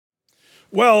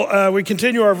Well, we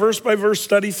continue our verse-by-verse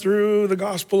study through the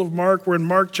Gospel of Mark. We're in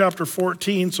Mark chapter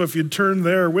 14, so if you'd turn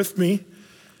there with me.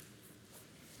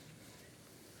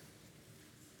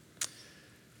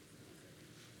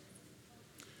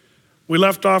 We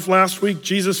left off last week,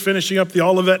 Jesus finishing up the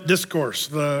Olivet Discourse,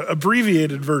 the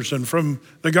abbreviated version from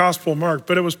the Gospel of Mark,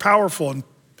 but it was powerful, and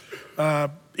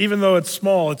even though it's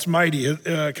small, it's mighty.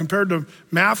 Compared to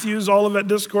Matthew's Olivet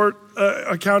Discourse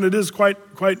account, it is quite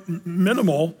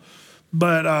minimal,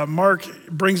 but Mark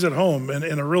brings it home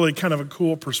in a really kind of a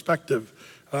cool perspective.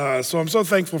 So I'm so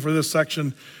thankful for this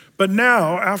section. But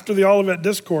now, after the Olivet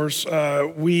Discourse,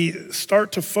 we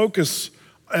start to focus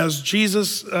as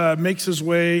Jesus makes his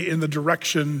way in the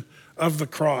direction of the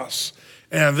cross.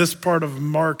 And this part of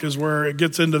Mark is where it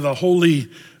gets into the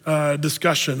holy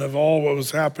discussion of all what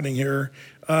was happening here.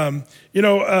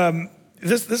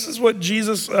 This is what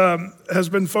Jesus has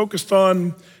been focused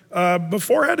on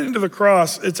before heading to the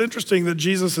cross. It's interesting that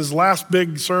Jesus' last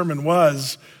big sermon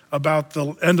was about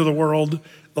the end of the world,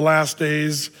 the last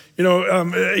days.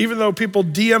 Even though people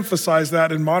de-emphasize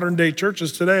that in modern day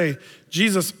churches today,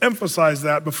 Jesus emphasized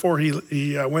that before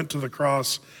he went to the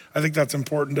cross. I think that's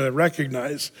important to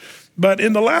recognize. But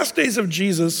in the last days of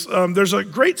Jesus, there's a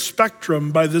great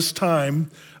spectrum by this time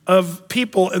of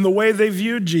people in the way they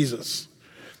viewed Jesus.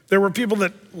 There were people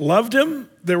that loved him,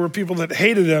 there were people that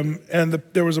hated him, and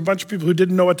there was a bunch of people who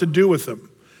didn't know what to do with him.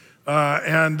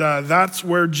 That's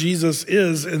where Jesus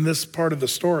is in this part of the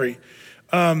story.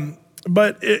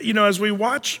 As we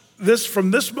watch this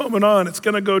from this moment on, it's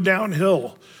going to go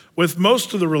downhill with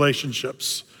most of the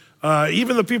relationships.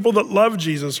 Even the people that love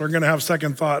Jesus are going to have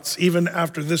second thoughts, even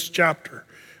after this chapter,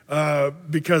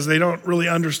 because they don't really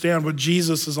understand what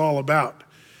Jesus is all about.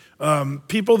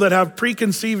 People that have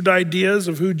preconceived ideas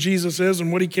of who Jesus is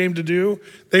and what he came to do,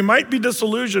 they might be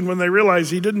disillusioned when they realize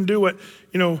he didn't do what,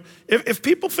 if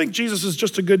people think Jesus is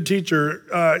just a good teacher,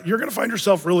 you're going to find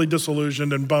yourself really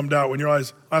disillusioned and bummed out when you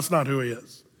realize that's not who he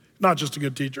is. Not just a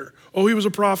good teacher. Oh, he was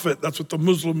a prophet. That's what the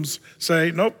Muslims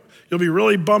say. Nope. You'll be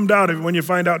really bummed out when you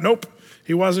find out, nope,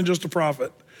 he wasn't just a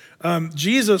prophet.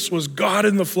 Jesus was God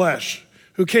in the flesh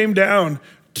who came down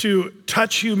to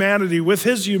touch humanity with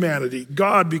his humanity,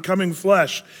 God becoming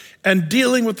flesh and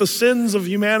dealing with the sins of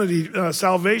humanity,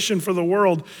 salvation for the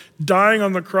world, dying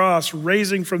on the cross,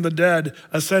 raising from the dead,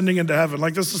 ascending into heaven.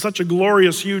 Like, this is such a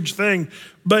glorious, huge thing.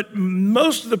 But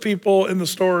most of the people in the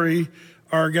story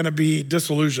are going to be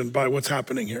disillusioned by what's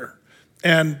happening here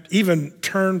and even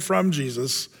turn from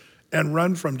Jesus and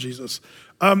run from Jesus.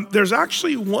 There's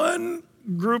actually one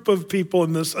group of people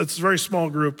in this, it's a very small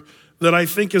group, that I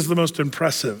think is the most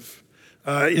impressive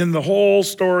in the whole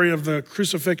story of the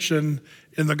crucifixion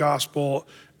in the gospel,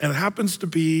 and it happens to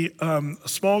be a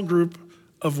small group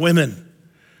of women.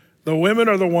 The women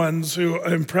are the ones who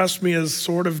impress me as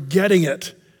sort of getting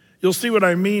it. You'll see what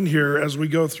I mean here as we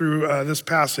go through this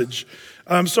passage.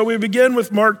 So we begin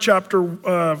with Mark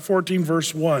chapter 14,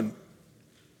 verse 1.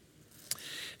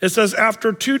 It says,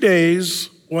 "After 2 days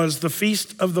was the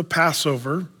feast of the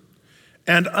Passover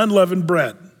and unleavened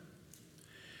bread.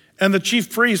 And the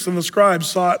chief priests and the scribes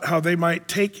sought how they might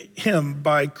take him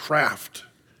by craft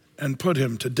and put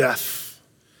him to death."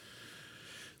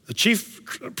 The chief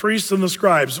priests and the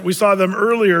scribes, we saw them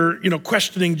earlier,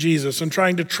 questioning Jesus and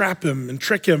trying to trap him and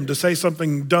trick him to say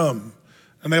something dumb.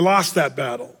 And they lost that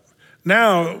battle.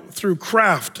 Now, through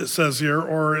craft, it says here,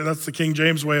 or that's the King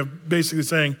James way of basically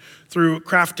saying through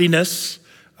craftiness,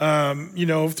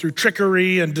 through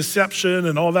trickery and deception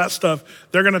and all that stuff,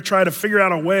 they're going to try to figure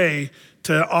out a way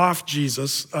to off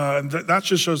Jesus. And that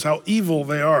just shows how evil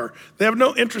they are. They have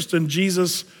no interest in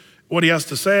Jesus, what he has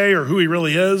to say or who he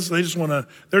really is.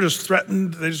 They're just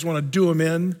threatened. They just want to do him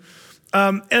in.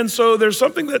 And so there's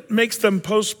something that makes them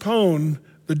postpone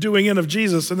the doing in of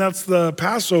Jesus, and that's the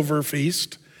Passover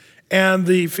feast and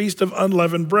the Feast of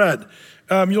Unleavened Bread.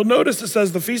 You'll notice it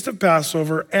says the Feast of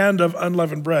Passover and of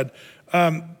Unleavened Bread.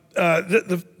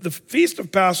 The Feast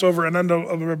of Passover and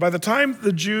Unleavened Bread, by the time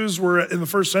the Jews were in the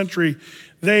first century,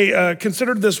 they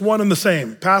considered this one and the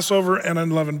same, Passover and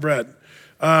unleavened bread.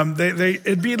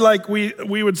 It'd be like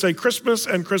we would say Christmas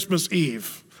and Christmas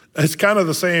Eve. It's kind of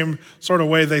the same sort of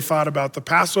way they thought about the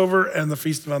Passover and the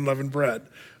Feast of Unleavened Bread.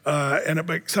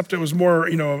 Except it was more,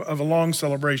 of a long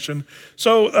celebration.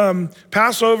 So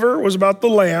Passover was about the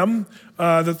lamb,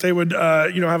 that they would,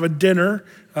 have a dinner,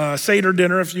 Seder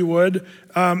dinner, if you would.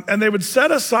 And they would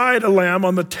set aside a lamb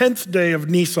on the 10th day of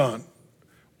Nisan.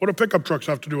 What do pickup trucks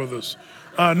have to do with this?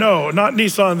 No, not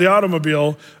Nissan, the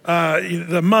automobile.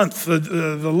 The month, the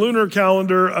lunar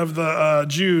calendar of the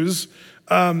Jews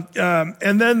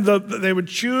And then they would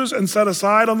choose and set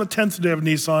aside on the 10th day of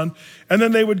Nisan, and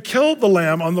then they would kill the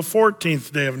lamb on the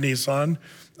 14th day of Nisan,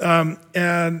 and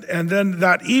then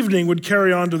that evening would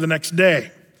carry on to the next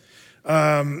day.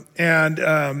 And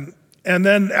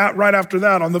then right after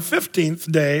that, on the 15th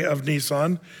day of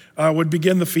Nisan, would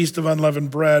begin the Feast of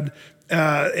Unleavened Bread,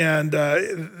 and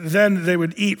then they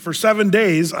would eat for 7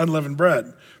 days unleavened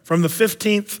bread, from the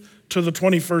 15th to the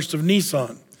 21st of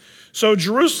Nisan. So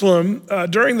Jerusalem,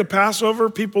 during the Passover,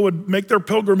 people would make their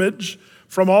pilgrimage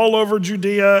from all over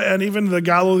Judea and even the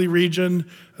Galilee region.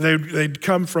 They'd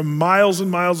come from miles and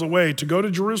miles away to go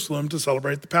to Jerusalem to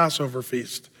celebrate the Passover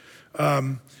feast.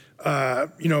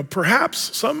 Perhaps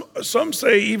some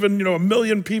say even 1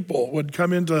 million people would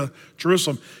come into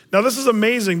Jerusalem. Now this is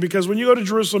amazing, because when you go to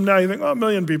Jerusalem now, you think, oh, 1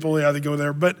 million people, yeah, they go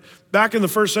there. But back in the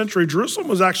first century, Jerusalem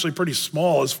was actually pretty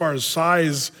small as far as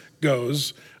size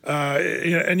goes.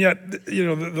 And yet,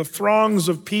 the throngs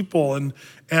of people and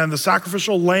the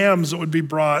sacrificial lambs that would be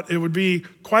brought, it would be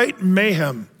quite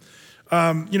mayhem.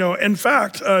 In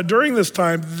fact, during this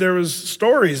time, there was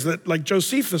stories that, like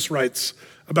Josephus writes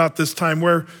about this time,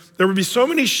 where there would be so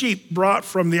many sheep brought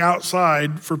from the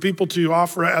outside for people to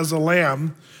offer as a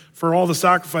lamb for all the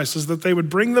sacrifices, that they would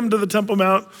bring them to the Temple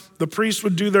Mount. The priests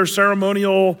would do their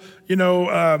ceremonial,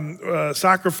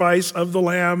 sacrifice of the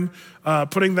lamb,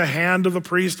 putting the hand of the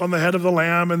priest on the head of the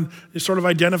lamb and sort of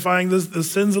identifying the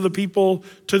sins of the people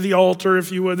to the altar,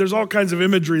 if you would. There's all kinds of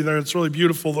imagery there. It's really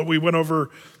beautiful that we went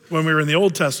over when we were in the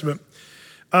Old Testament.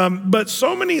 But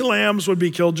so many lambs would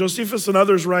be killed. Josephus and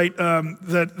others write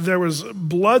that there was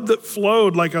blood that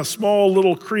flowed like a small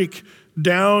little creek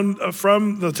down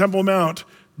from the Temple Mount,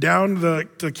 down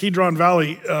the Kidron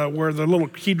Valley, where the little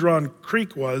Kidron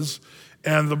Creek was,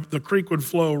 and the creek would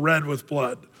flow red with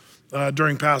blood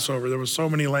during Passover. There was so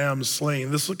many lambs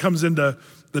slain. This comes into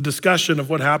the discussion of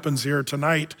what happens here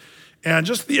tonight, and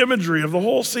just the imagery of the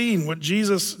whole scene, what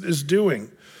Jesus is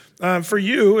doing. For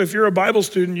you, if you're a Bible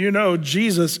student, you know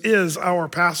Jesus is our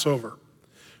Passover.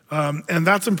 And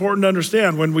that's important to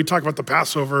understand when we talk about the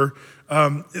Passover.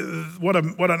 What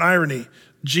an irony.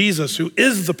 Jesus, who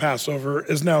is the Passover,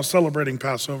 is now celebrating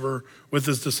Passover with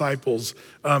his disciples.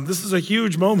 This is a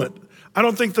huge moment. I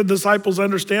don't think the disciples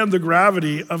understand the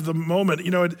gravity of the moment.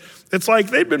 It's like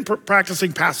they've been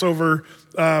practicing Passover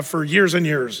for years and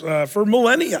years, for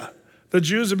millennia. The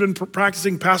Jews have been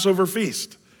practicing Passover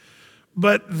feast.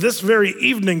 But this very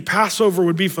evening, Passover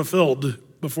would be fulfilled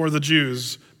before the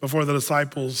Jews, before the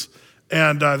disciples,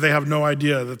 and they have no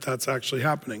idea that that's actually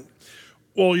happening.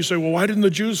 Well, you say, well, why didn't the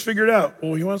Jews figure it out?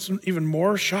 Well, you want something even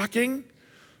more shocking?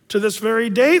 To this very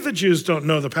day, the Jews don't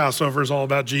know the Passover is all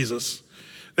about Jesus.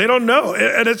 They don't know,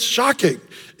 and it's shocking.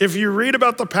 If you read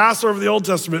about the Passover of the Old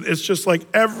Testament, it's just like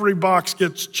every box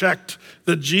gets checked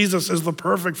that Jesus is the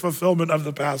perfect fulfillment of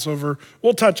the Passover.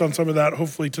 We'll touch on some of that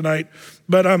hopefully tonight.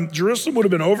 But Jerusalem would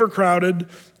have been overcrowded,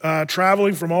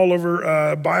 traveling from all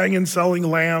over, buying and selling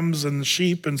lambs and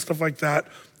sheep and stuff like that.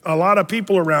 A lot of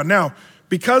people around. Now,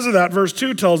 because of that, verse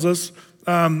 2 tells us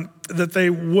that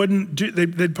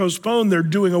they'd postpone their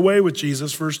doing away with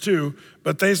Jesus, verse 2,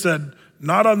 but they said,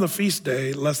 not on the feast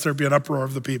day, lest there be an uproar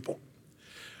of the people.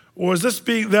 Was this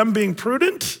them being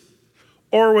prudent,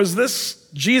 or was this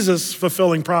Jesus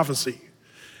fulfilling prophecy?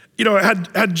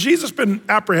 Had Jesus been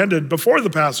apprehended before the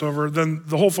Passover, then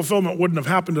the whole fulfillment wouldn't have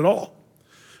happened at all.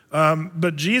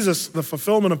 But Jesus, the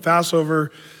fulfillment of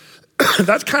Passover,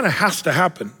 that kind of has to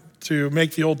happen to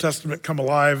make the Old Testament come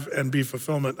alive and be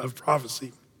fulfillment of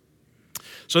prophecy.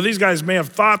 So these guys may have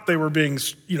thought they were being,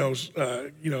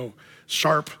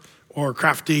 sharp or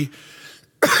crafty,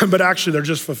 but actually they're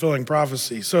just fulfilling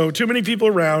prophecy. So too many people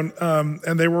around,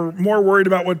 and they were more worried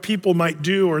about what people might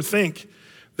do or think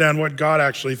than what God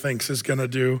actually thinks is gonna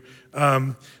do.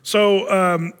 Now,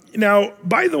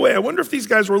 by the way, I wonder if these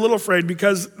guys were a little afraid,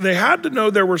 because they had to know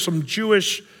there were some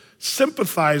Jewish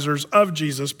sympathizers of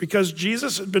Jesus, because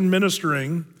Jesus had been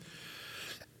ministering,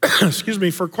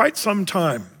 for quite some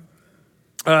time.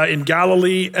 In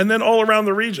Galilee, and then all around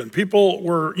the region. People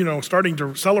were, starting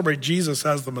to celebrate Jesus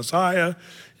as the Messiah,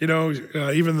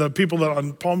 even the people that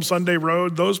on Palm Sunday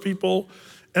Road, those people.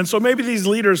 And so maybe these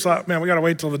leaders thought, man, we gotta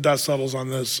wait till the dust settles on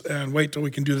this and wait till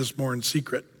we can do this more in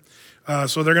secret.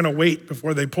 So they're gonna wait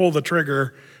before they pull the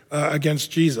trigger against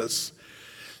Jesus.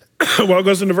 Well, it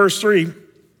goes into verse 3.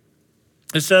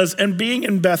 It says, and being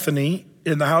in Bethany,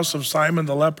 in the house of Simon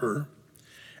the leper,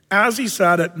 as he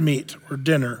sat at meat or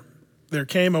dinner, there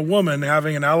came a woman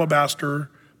having an alabaster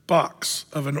box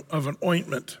of an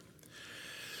ointment,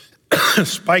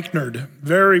 spikenard,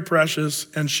 very precious,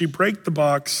 and she brake the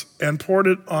box and poured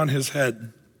it on his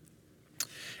head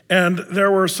And there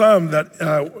were some that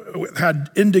had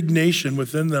indignation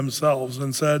within themselves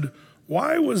and said,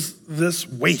 why was this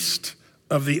waste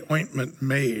of the ointment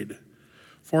made?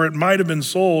 For it might have been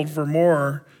sold for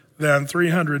more than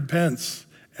 300 pence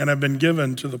and have been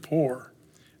given to the poor.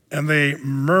 And they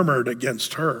murmured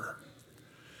against her.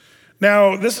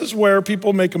 Now, this is where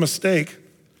people make a mistake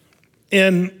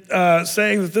in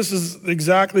saying that this is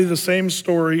exactly the same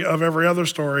story of every other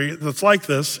story that's like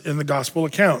this in the gospel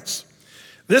accounts.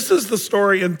 This is the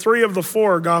story in 3 of the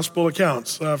 4 gospel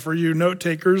accounts. For you note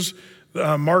takers,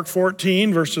 Mark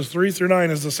 14, verses 3 through 9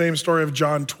 is the same story of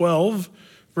John 12,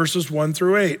 verses 1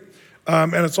 through 8.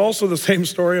 And it's also the same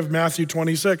story of Matthew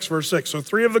 26, verse 6. So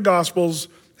 3 of the gospels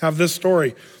have this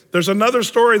story. There's another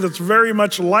story that's very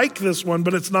much like this one,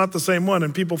 but it's not the same one,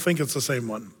 and people think it's the same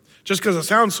one, just because it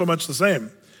sounds so much the same,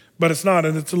 but it's not.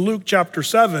 And it's in Luke chapter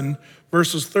 7,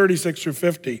 verses 36 through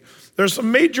 50. There's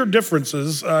some major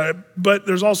differences, but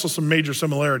there's also some major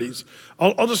similarities.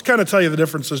 I'll just kind of tell you the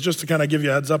differences just to kind of give you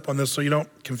a heads up on this so you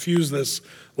don't confuse this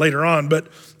later on. But,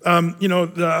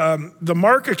 the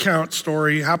Mark account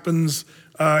story happens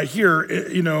here,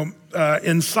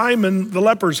 in Simon the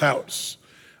leper's house.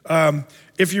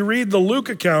 If you read the Luke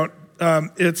account,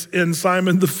 it's in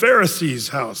Simon the Pharisee's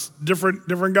house.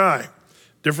 Different guy,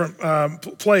 different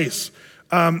place.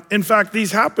 In fact,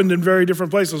 these happened in very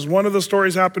different places. One of the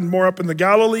stories happened more up in the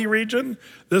Galilee region.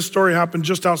 This story happened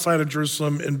just outside of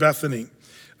Jerusalem in Bethany.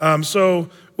 So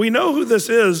we know who this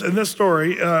is in this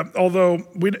story, although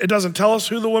it doesn't tell us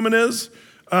who the woman is.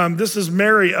 This is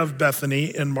Mary of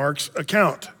Bethany in Mark's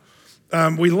account.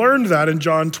 We learned that in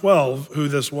John 12, who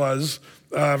this was,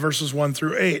 verses 1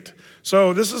 through 8.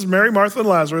 So this is Mary, Martha, and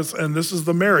Lazarus, and this is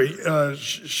the Mary.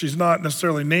 She's not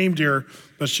necessarily named here,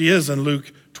 but she is in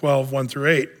Luke 12, 1 through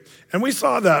 8. And we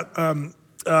saw that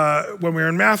when we were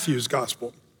in Matthew's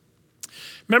gospel.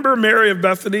 Remember Mary of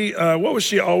Bethany? What was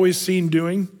she always seen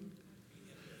doing?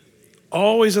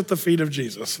 Always at the feet of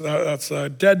Jesus. That's a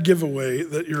dead giveaway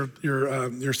that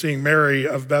you're seeing Mary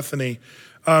of Bethany.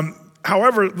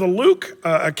 However, the Luke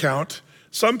account,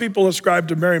 some people ascribe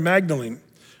to Mary Magdalene.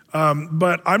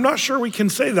 But I'm not sure we can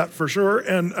say that for sure.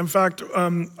 And in fact,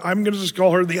 I'm going to just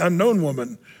call her the unknown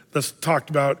woman that's talked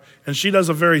about. And she does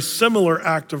a very similar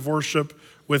act of worship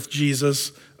with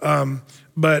Jesus. One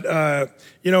of the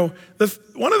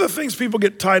things people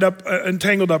get tied up and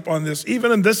tangled up on this,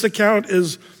 even in this account,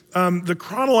 is the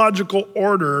chronological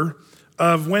order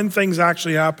of when things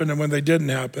actually happened and when they didn't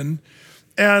happen.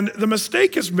 And the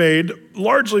mistake is made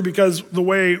largely because the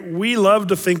way we love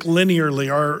to think linearly,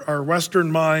 our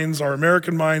Western minds, our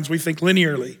American minds, we think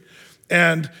linearly.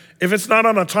 And if it's not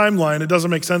on a timeline, it doesn't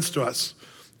make sense to us.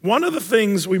 One of the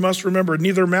things we must remember,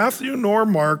 neither Matthew nor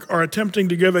Mark are attempting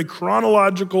to give a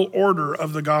chronological order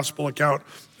of the gospel account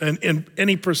in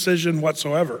any precision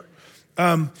whatsoever.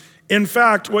 In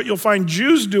fact, what you'll find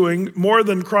Jews doing more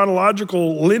than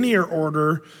chronological linear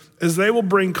order is they will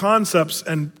bring concepts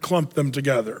and clump them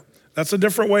together. That's a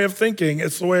different way of thinking.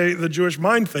 It's the way the Jewish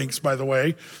mind thinks, by the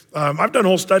way. I've done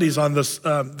whole studies on this,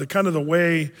 the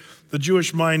way the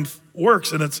Jewish mind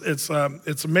works, and it's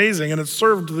amazing, and it's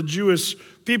served the Jewish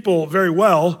people very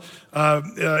well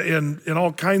in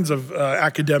all kinds of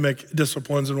academic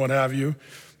disciplines and what have you.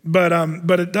 But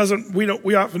it doesn't.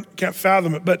 We often can't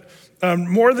fathom it. But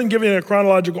more than giving it a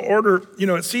chronological order,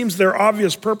 it seems their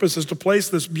obvious purpose is to place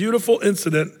this beautiful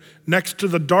incident next to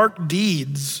the dark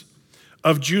deeds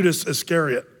of Judas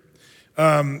Iscariot.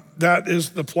 That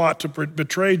is the plot to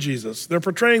betray Jesus. They're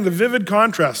portraying the vivid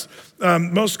contrast.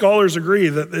 Most scholars agree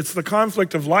that it's the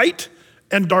conflict of light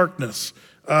and darkness.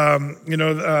 And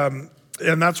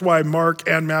that's why Mark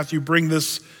and Matthew bring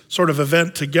this sort of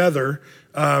event together.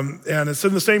 And it's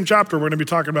in the same chapter. We're going to be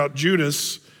talking about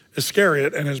Judas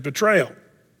Iscariot and his betrayal.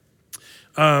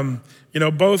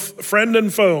 Both friend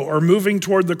and foe are moving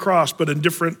toward the cross, but in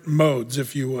different modes,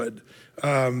 if you would.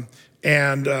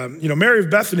 Mary of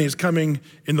Bethany is coming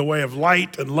in the way of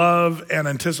light and love and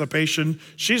anticipation.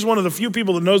 She's one of the few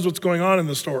people that knows what's going on in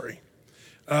the story.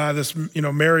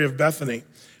 Mary of Bethany.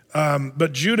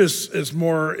 But Judas is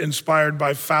more inspired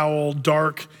by foul,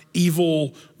 dark,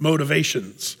 evil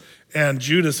motivations. And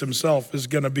Judas himself is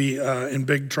going to be in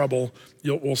big trouble.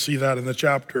 We'll see that in the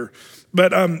chapter.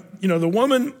 But the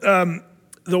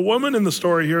woman in the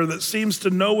story here that seems to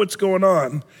know what's going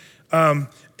on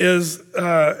is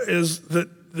that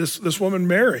this woman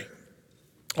Mary.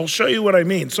 I'll show you what I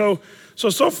mean. So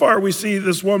far we see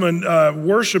this woman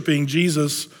worshiping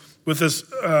Jesus with this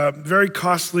very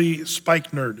costly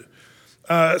spikenard.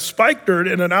 Spikenard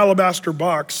in an alabaster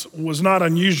box was not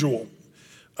unusual.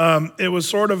 It was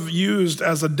sort of used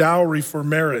as a dowry for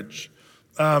marriage.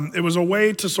 It was a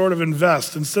way to sort of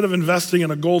invest. Instead of investing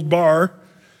in a gold bar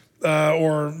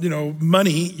or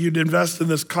money, you'd invest in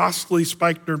this costly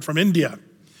spikenard from India.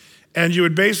 And you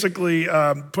would basically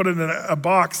put it in a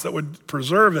box that would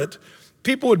preserve it.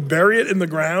 People would bury it in the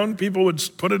ground. People would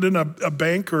put it in a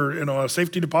bank or a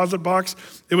safety deposit box.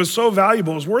 It was so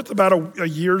valuable. It was worth about a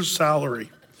year's salary.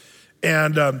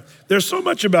 And there's so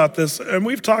much about this, and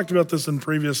we've talked about this in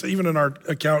previous, even in our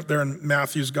account there in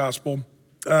Matthew's gospel,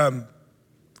 that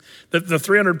the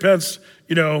 300 pence,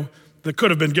 that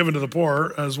could have been given to the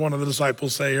poor, as one of the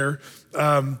disciples say here,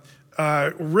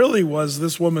 really was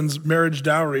this woman's marriage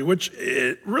dowry, which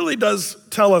it really does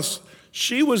tell us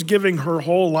she was giving her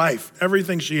whole life,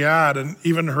 everything she had, and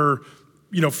even her,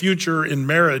 future in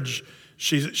marriage.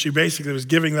 She basically was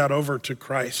giving that over to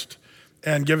Christ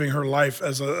and giving her life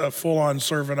as a full-on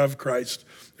servant of Christ.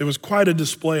 It was quite a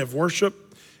display of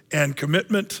worship and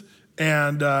commitment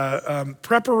and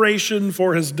preparation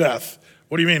for his death.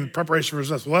 What do you mean, preparation for his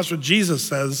death? Well, that's what Jesus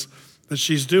says that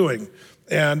she's doing.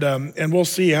 And we'll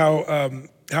see how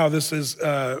this is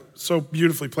so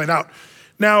beautifully played out.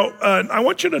 Now, I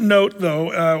want you to note,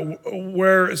 though,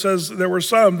 where it says there were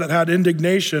some that had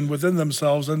indignation within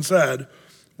themselves and said,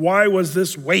 "Why was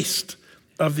this waste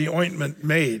of the ointment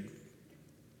made?"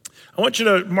 I want you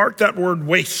to mark that word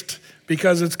 "waste"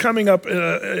 because it's coming up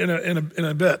in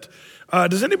a bit.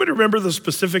 Does anybody remember the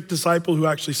specific disciple who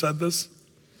actually said this?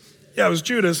 Yeah, it was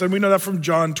Judas, and we know that from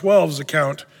John 12's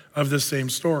account of this same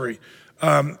story.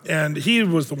 And he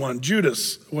was the one,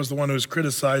 Judas was the one who was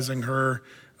criticizing her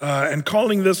and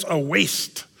calling this a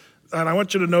waste. And I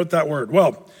want you to note that word.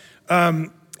 Well,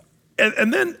 and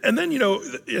then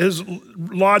his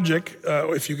logic,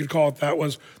 if you could call it that,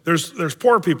 was there's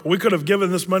poor people. We could have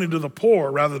given this money to the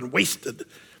poor rather than wasted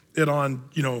it on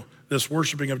this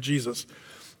worshiping of Jesus.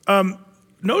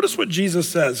 Notice what Jesus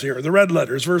says here, the red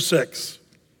letters, verse 6.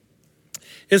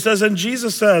 It says, "And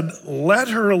Jesus said, 'Let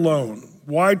her alone.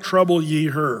 Why trouble ye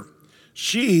her?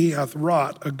 She hath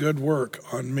wrought a good work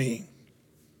on me.'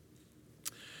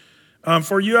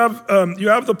 For you have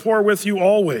the poor with you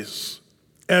always,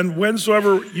 and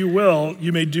whensoever you will,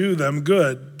 you may do them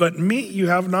good. But me you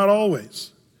have not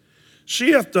always.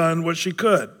 She hath done what she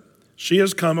could. She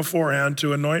has come aforehand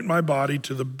to anoint my body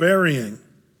to the burying.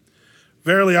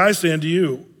 Verily I say unto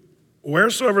you,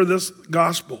 wheresoever this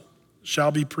gospel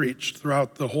shall be preached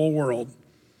throughout the whole world,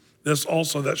 this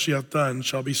also that she hath done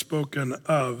shall be spoken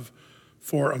of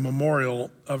for a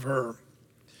memorial of her."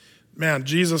 Man,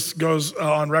 Jesus goes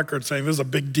on record saying this is a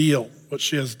big deal, what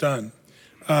she has done.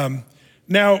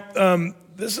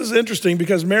 This is interesting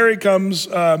because Mary comes,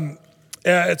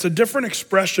 it's a different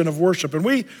expression of worship. And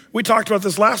we talked about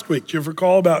this last week. Do you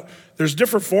recall about there's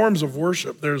different forms of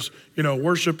worship. There's,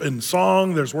 worship in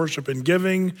song. There's worship in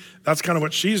giving. That's kind of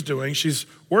what she's doing. She's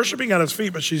worshiping at his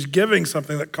feet, but she's giving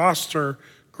something that costs her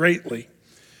greatly.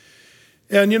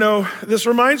 And, this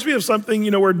reminds me of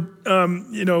something, where,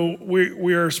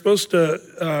 we are supposed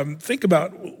to think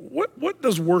about what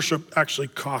does worship actually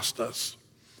cost us?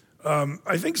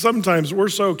 I think sometimes we're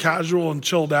so casual and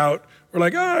chilled out. We're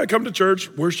like, I come to church,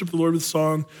 worship the Lord with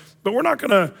song, but we're not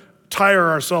going to tire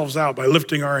ourselves out by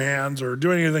lifting our hands or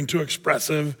doing anything too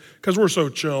expressive because we're so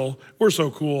chill, we're so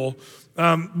cool.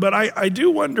 But I do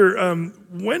wonder,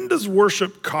 when does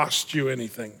worship cost you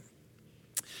anything?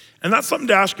 And that's something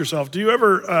to ask yourself. Do you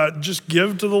ever just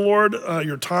give to the Lord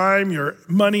your time, your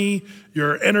money,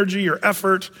 your energy, your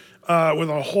effort with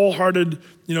a wholehearted,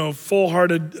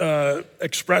 full-hearted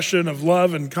expression of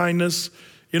love and kindness?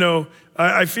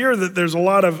 I fear that there's a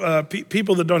lot of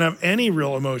people that don't have any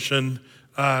real emotion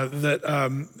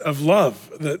of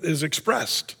love that is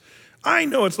expressed. I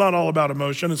know it's not all about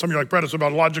emotion, and some of you are like, Brett, it's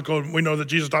about logical, and we know that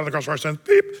Jesus died on the cross for our sins,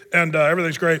 and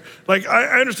everything's great. Like,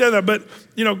 I understand that, but,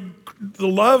 the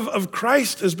love of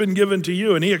Christ has been given to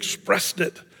you, and he expressed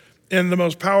it in the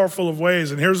most powerful of ways.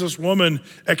 And here's this woman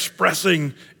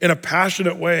expressing in a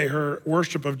passionate way her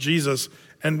worship of Jesus.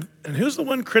 And who's the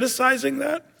one criticizing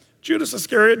that? Judas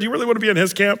Iscariot. Do you really want to be in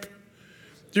his camp?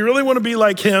 Do you really want to be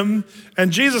like him?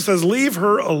 And Jesus says, leave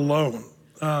her alone.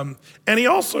 And he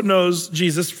also knows,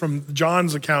 Jesus, from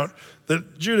John's account,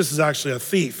 that Judas is actually a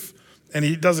thief and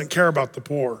he doesn't care about the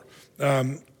poor.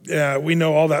 We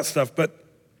know all that stuff. But,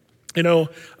 I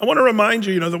want to remind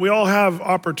you, that we all have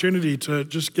opportunity to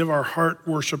just give our heart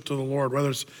worship to the Lord, whether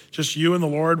it's just you and the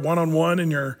Lord, one-on-one in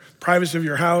your privacy of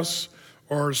your house,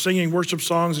 or singing worship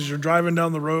songs as you're driving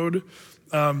down the road,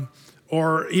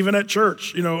 or even at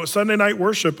church. Sunday night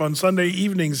worship on Sunday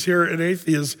evenings here at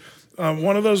Athey is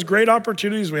one of those great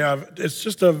opportunities we have. It's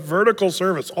just a vertical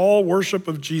service, all worship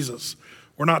of Jesus.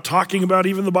 We're not talking about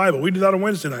even the Bible. We do that on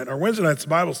Wednesday night. Our Wednesday night's a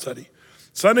Bible study.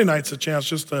 Sunday night's a chance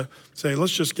just to say,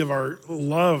 let's just give our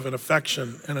love and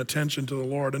affection and attention to the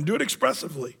Lord and do it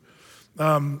expressively.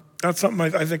 That's something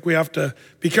I think we have to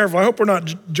be careful. I hope we're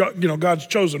not, God's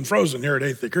chosen frozen here at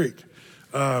Eighth Creek.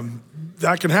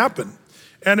 That can happen.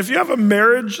 And if you have a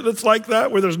marriage that's like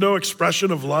that, where there's no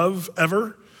expression of love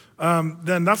ever,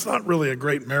 then that's not really a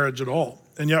great marriage at all.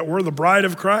 And yet we're the bride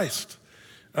of Christ.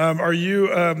 Are you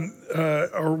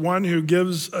are one who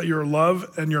gives your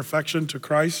love and your affection to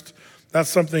Christ? That's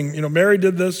something, Mary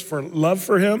did this for love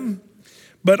for him,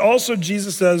 but also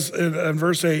Jesus says in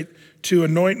verse 8, to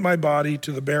anoint my body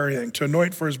to the burying, to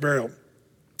anoint for his burial.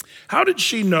 How did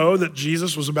she know that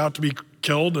Jesus was about to be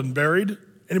killed and buried?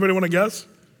 Anybody want to guess?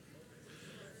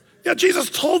 Yeah, Jesus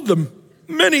told them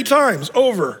many times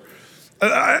over.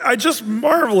 I just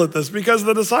marvel at this because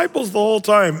the disciples the whole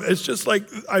time, it's just like,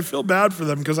 I feel bad for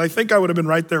them because I think I would have been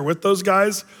right there with those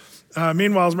guys.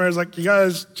 Meanwhile, Mary's like, you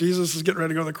guys, Jesus is getting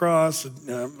ready to go to the cross. And,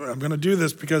 I'm going to do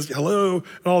this because, hello.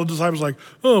 And all the disciples are like,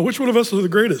 oh, which one of us is the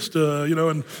greatest?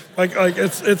 And like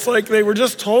it's like they were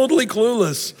just totally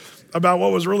clueless about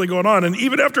what was really going on. And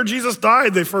even after Jesus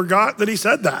died, they forgot that he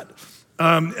said that.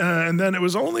 And then it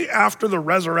was only after the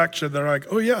resurrection, they're like,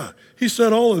 oh yeah, he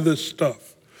said all of this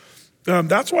stuff.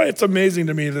 That's why it's amazing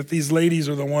to me that these ladies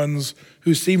are the ones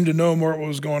who seem to know more what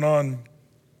was going on.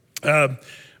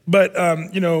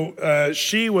 But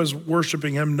she was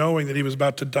worshiping him, knowing that he was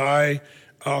about to die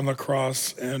on the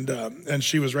cross, and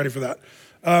she was ready for that.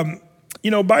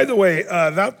 By the way,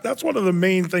 that's one of the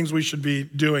main things we should be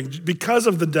doing. Because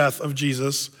of the death of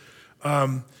Jesus,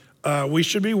 we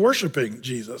should be worshiping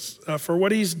Jesus for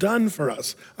what he's done for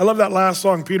us. I love that last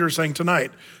song Peter sang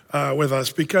tonight with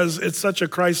us because it's such a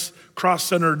Christ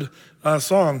cross-centered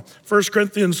song. 1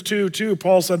 Corinthians 2:2,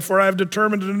 Paul said, for I have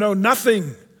determined to know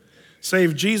nothing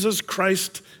save Jesus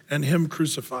Christ and him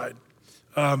crucified.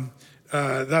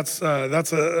 That's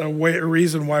a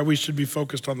reason why we should be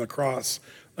focused on the cross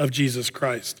of Jesus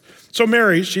Christ. So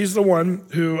Mary, she's the one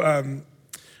who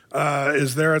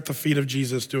is there at the feet of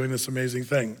Jesus doing this amazing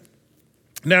thing.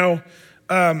 Now,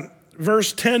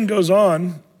 verse 10 goes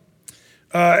on,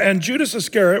 and Judas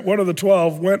Iscariot, one of the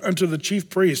 12, went unto the chief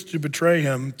priests to betray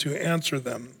him, to answer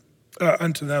them,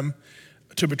 unto them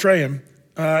to betray him.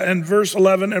 And verse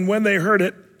 11, and when they heard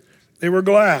it, they were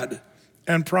glad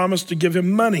and promised to give him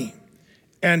money.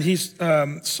 And he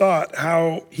sought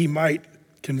how he might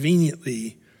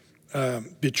conveniently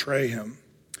betray him.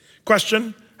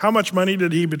 Question, how much money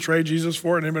did he betray Jesus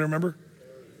for? Anybody remember?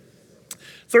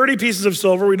 30 pieces of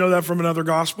silver, we know that from another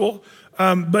gospel.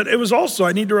 But it was also,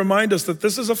 I need to remind us that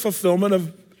this is a fulfillment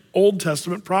of Old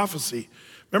Testament prophecy.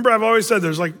 Remember, I've always said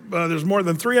there's more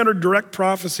than 300 direct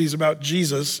prophecies about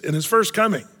Jesus in his first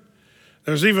coming.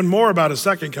 There's even more about his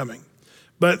second coming.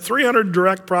 But 300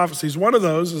 direct prophecies. One of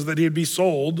those is that he'd be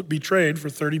sold, betrayed for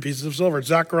 30 pieces of silver.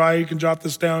 Zechariah, you can jot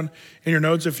this down in your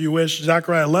notes if you wish.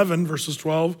 Zechariah 11, verses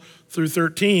 12 through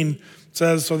 13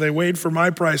 says, so they weighed for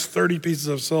my price 30 pieces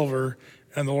of silver,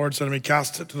 and the Lord said to me,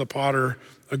 cast it to the potter,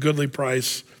 a goodly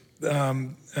price,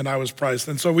 and I was priced.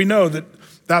 And so we know that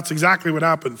that's exactly what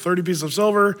happened. 30 pieces of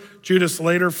silver. Judas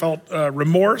later felt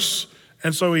remorse,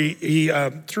 and so he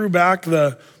threw back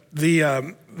the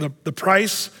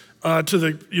price to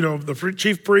the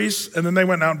chief priests, and then they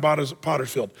went out and bought a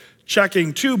potter's field,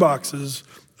 checking 2 boxes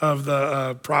of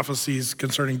the prophecies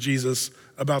concerning Jesus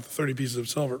about the 30 pieces of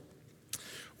silver.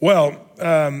 Well,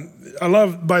 I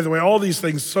love, by the way, all these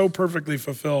things so perfectly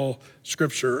fulfill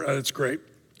Scripture. It's great.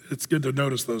 It's good to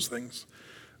notice those things.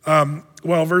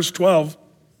 Verse 12,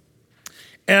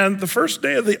 and the first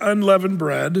day of the unleavened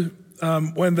bread,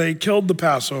 when they killed the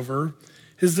Passover,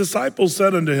 his disciples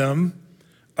said unto him,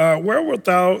 where wilt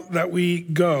thou that we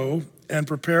go and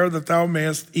prepare that thou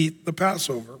mayest eat the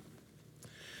Passover?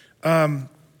 By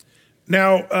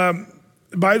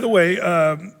the way,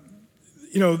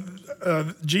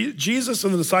 Jesus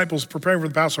and the disciples preparing for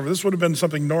the Passover, this would have been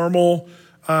something normal.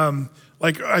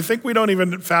 I think we don't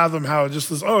even fathom how it just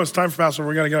is, it's time for Passover,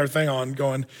 we got to get our thing on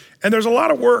going. And there's a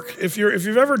lot of work. If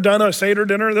you've ever done a Seder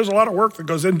dinner, there's a lot of work that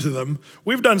goes into them.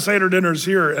 We've done Seder dinners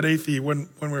here at Athey when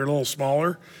we were a little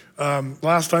smaller.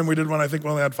 Last time we did one, I think we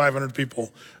only had 500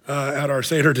 people at our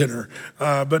Seder dinner.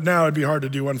 But now it'd be hard to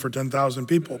do one for 10,000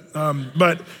 people.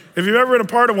 But if you've ever been a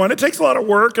part of one, it takes a lot of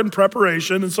work and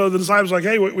preparation. And so the disciples are like,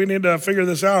 hey, we need to figure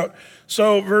this out.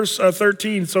 So verse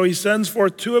 13, so he sends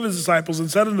forth 2 of his disciples and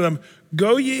said unto them,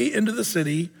 go ye into the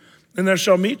city, and there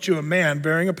shall meet you a man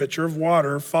bearing a pitcher of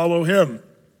water. Follow him.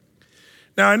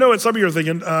 Now, I know what some of you are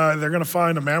thinking, they're going to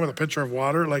find a man with a pitcher of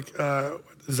water.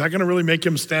 Is that going to really make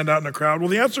him stand out in a crowd? Well,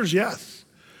 the answer is yes.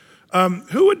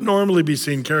 Who would normally be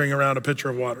seen carrying around a pitcher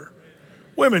of water?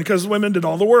 Women, because women did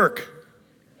all the work.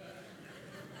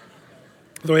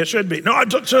 the way it should be. No, I'm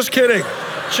just kidding.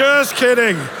 Just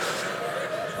kidding.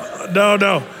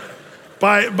 No.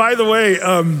 By the way,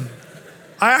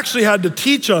 I actually had to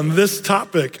teach on this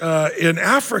topic in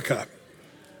Africa.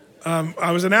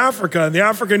 I was in Africa, and the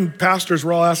African pastors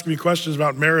were all asking me questions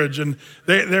about marriage, and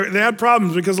they had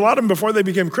problems because a lot of them, before they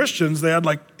became Christians, they had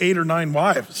like 8 or 9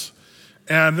 wives.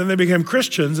 And then they became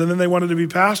Christians, and then they wanted to be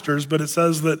pastors, but it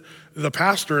says that the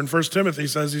pastor in 1 Timothy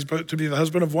says he's to be the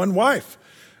husband of one wife.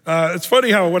 It's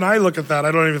funny how when I look at that,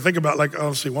 I don't even think about like, oh,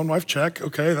 let's see, one wife, check,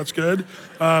 okay, that's good.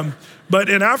 But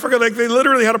in Africa, like they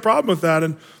literally had a problem with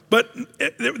that. But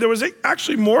there was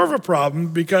actually more of a problem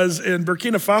because in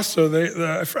Burkina Faso,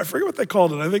 I forget what they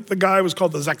called it. I think the guy was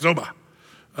called the Zakzoba,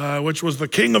 which was the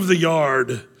king of the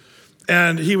yard.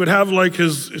 And he would have like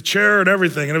his chair and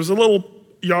everything. And it was a little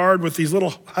yard with these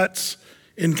little huts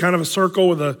in kind of a circle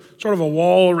with a sort of a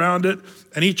wall around it.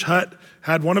 And each hut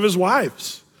had one of his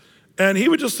wives. And he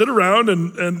would just sit around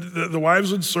and the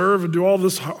wives would serve and do all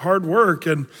this hard work.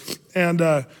 And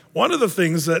one of the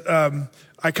things that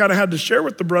I kind of had to share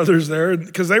with the brothers there,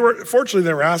 because fortunately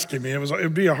they were asking me. It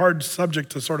would be a hard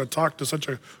subject to sort of talk to such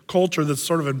a culture that's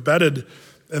sort of embedded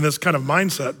in this kind of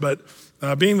mindset. But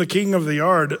being the king of the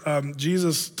yard,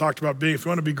 Jesus talked about if you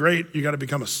want to be great, you got to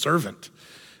become a servant.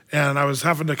 And I was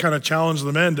having to kind of challenge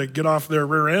the men to get off their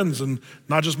rear ends and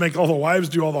not just make all the wives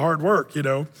do all the hard work, you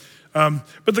know.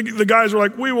 But the guys were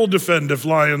like, we will defend if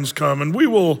lions come, and we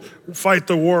will fight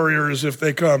the warriors if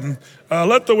they come.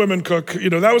 Let the women cook. You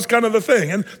know, that was kind of the thing.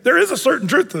 And there is a certain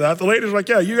truth to that. The ladies were like,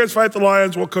 yeah, you guys fight the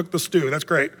lions, we'll cook the stew. That's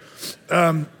great.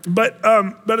 But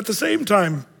at the same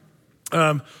time,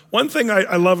 one thing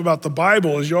I love about the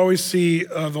Bible is you always see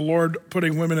the Lord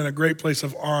putting women in a great place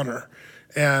of honor.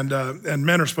 And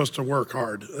men are supposed to work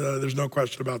hard. There's no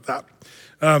question about that.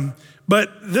 But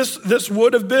this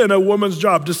would have been a woman's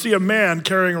job, to see a man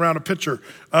carrying around a pitcher.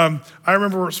 I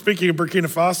remember speaking of Burkina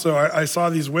Faso, I saw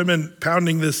these women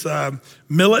pounding this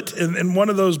millet in one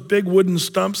of those big wooden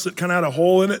stumps that kind of had a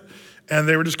hole in it. And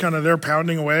they were just kind of there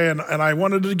pounding away. And I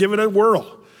wanted to give it a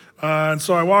whirl. And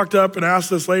so I walked up and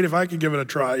asked this lady if I could give it a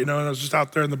try, you know, and I was just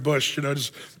out there in the bush, you know,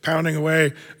 just pounding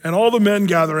away. And all the men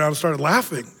gathered around and started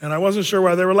laughing. And I wasn't sure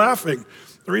why they were laughing.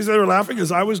 The reason they were laughing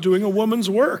is I was doing a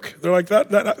woman's work. They're like,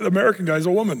 that American guy's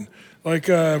a woman. Like,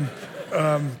 so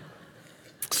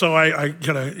I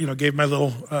kind of, you know, gave my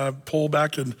little pull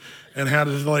back and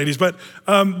handed it to the ladies. But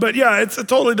yeah, it's a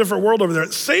totally different world over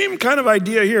there. Same kind of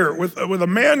idea here with a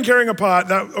man carrying a pot.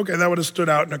 That would have stood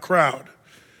out in a crowd.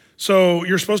 So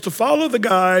you're supposed to follow the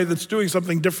guy that's doing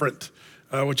something different,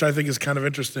 which I think is kind of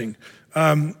interesting.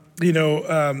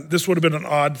 This would have been an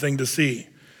odd thing to see.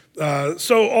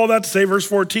 So all that to say, verse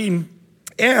 14,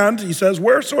 and he says,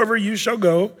 wheresoever you shall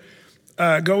go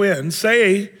in,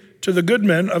 say to the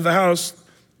goodman of the house,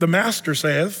 the master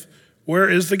saith, where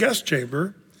is the guest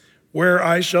chamber, where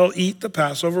I shall eat the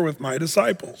Passover with my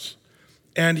disciples?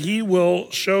 And he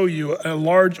will show you a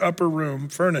large upper room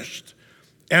furnished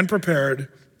and prepared.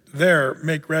 There,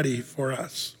 make ready for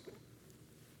us.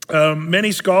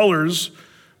 Many scholars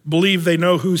believe they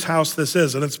know whose house this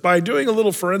is, and it's by doing a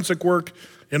little forensic work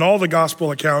in all the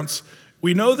gospel accounts,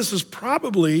 we know this is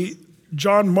probably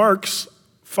John Mark's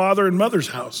father and mother's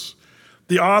house,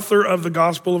 the author of the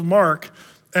Gospel of Mark.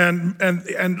 And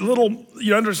little,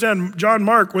 you understand, John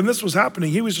Mark, when this was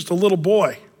happening, he was just a little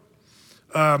boy.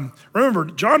 Remember,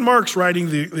 John Mark's writing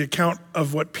the account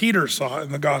of what Peter saw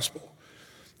in the gospel.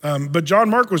 But John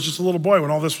Mark was just a little boy when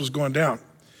all this was going down.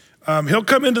 He'll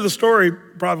come into the story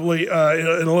probably in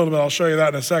a little bit. I'll show you that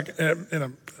in a second, in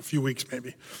a few weeks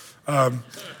maybe. But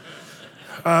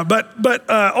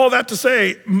all that to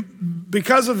say,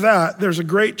 because of that, there's a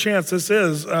great chance this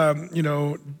is,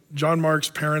 John Mark's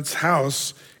parents'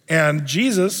 house. And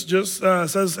Jesus just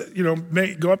says,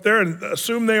 go up there and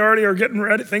assume they already are getting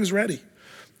ready, things ready.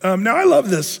 Now I love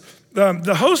this.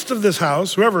 The host of this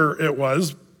house, whoever it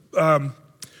was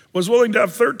willing to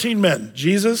have 13 men,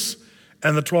 Jesus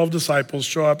and the 12 disciples,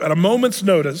 show up at a moment's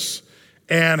notice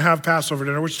and have Passover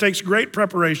dinner, which takes great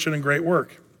preparation and great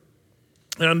work.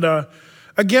 And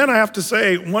again, I have to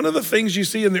say, one of the things you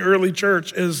see in the early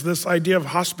church is this idea of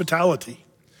hospitality.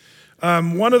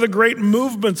 One of the great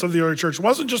movements of the early church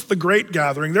wasn't just the great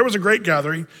gathering. There was a great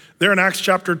gathering. There in Acts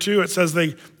chapter 2, it says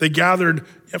they gathered,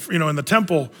 in the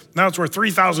temple. Now it's where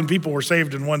 3,000 people were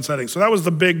saved in one setting. So that was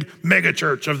the big mega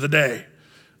church of the day.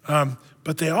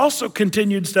 But they also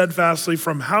continued steadfastly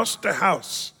from house to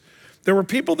house. There were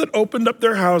people that opened up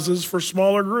their houses for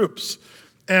smaller groups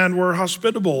and were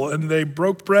hospitable, and they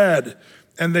broke bread,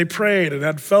 and they prayed and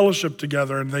had fellowship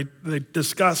together, and they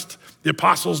discussed the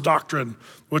apostles' doctrine,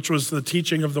 which was the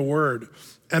teaching of the word.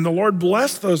 And the Lord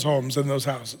blessed those homes and those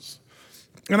houses.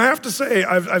 And I have to say,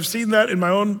 I've seen that in my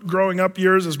own growing up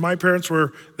years as my parents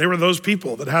they were those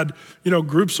people that had,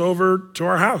 groups over to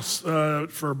our house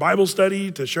for Bible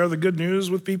study, to share the good news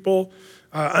with people,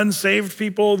 unsaved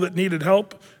people that needed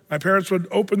help. My parents would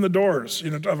open the doors,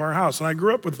 of our house, and I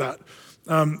grew up with that.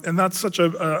 And that's such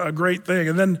a great thing.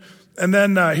 And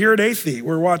then here at Athey,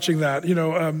 we're watching that.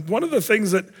 One of the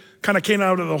things that kind of came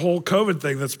out of the whole COVID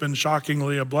thing that's been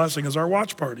shockingly a blessing is our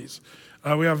watch parties.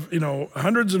 We have,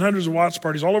 hundreds and hundreds of watch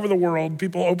parties all over the world,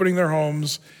 people opening their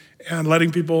homes and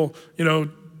letting people,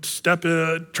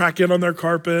 track in on their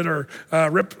carpet or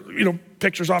rip,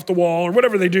 pictures off the wall or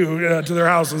whatever they do to their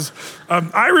houses.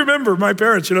 I remember my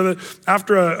parents, that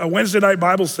after a Wednesday night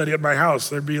Bible study at my house,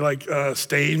 there'd be like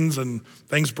stains and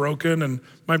things broken. And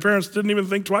my parents didn't even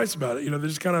think twice about it. They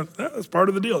just kind of, that's part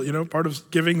of the deal, part of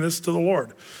giving this to the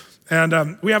Lord.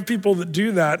 And we have people that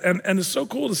do that. And it's so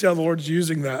cool to see how the Lord's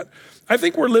using that. I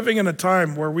think we're living in a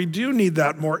time where we do need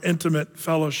that more intimate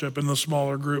fellowship in the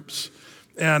smaller groups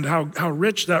and how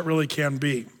rich that really can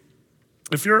be.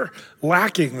 If you're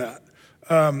lacking that,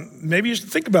 maybe you should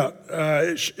think about,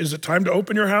 is it time to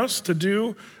open your house to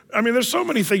do? There's so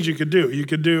many things you could do. You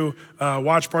could do a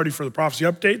watch party for the prophecy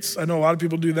updates. I know a lot of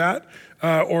people do that.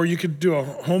 Or you could do a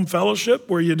home fellowship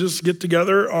where you just get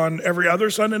together on every other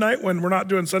Sunday night when we're not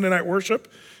doing Sunday night worship.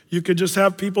 You could just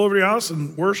have people over your house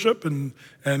and worship and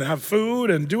have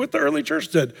food and do what the early church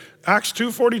did. Acts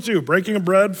 2:42, breaking of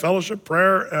bread, fellowship,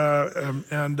 prayer,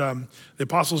 and the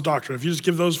apostles' doctrine. If you just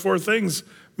give those four things,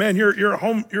 man, you're a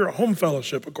home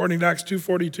fellowship according to Acts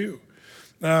 2:42.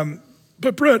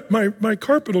 But Brett, my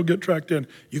carpet will get tracked in.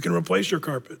 You can replace your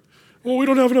carpet. Well, we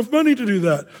don't have enough money to do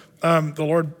that. The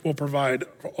Lord will provide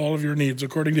all of your needs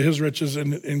according to his riches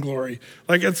in glory.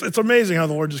 Like it's amazing how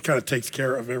the Lord just kind of takes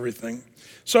care of everything.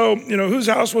 So, whose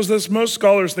house was this? Most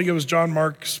scholars think it was John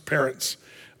Mark's parents.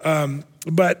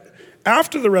 But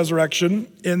after the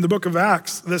resurrection in the book of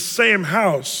Acts, this same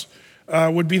house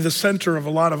would be the center of a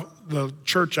lot of the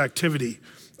church activity,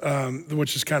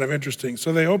 which is kind of interesting.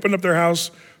 So they opened up their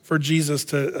house for Jesus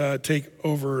to take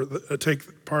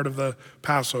part of the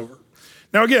Passover.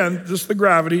 Now again, this is the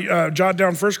gravity. Jot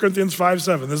down 1 Corinthians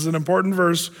 5:7. This is an important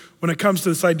verse when it comes to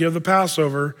this idea of the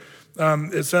Passover.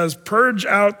 It says, purge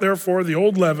out therefore the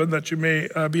old leaven that you may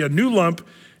be a new lump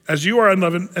as you are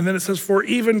unleavened. And then it says, for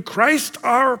even Christ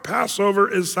our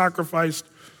Passover is sacrificed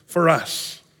for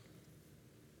us.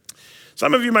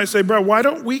 Some of you might say, bro, why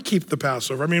don't we keep the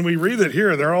Passover? We read it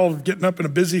here. They're all getting up in a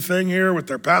busy thing here with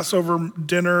their Passover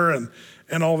dinner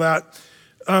and all that.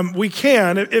 We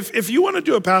can. If you want to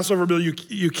do a Passover meal,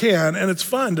 you can. And it's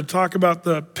fun to talk about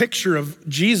the picture of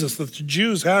Jesus that the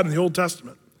Jews had in the Old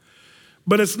Testament.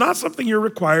 But it's not something you're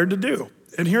required to do.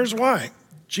 And here's why.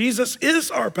 Jesus is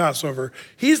our Passover.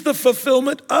 He's the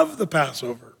fulfillment of the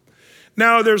Passover.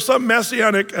 Now, there's some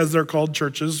messianic, as they're called,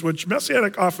 churches, which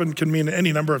messianic often can mean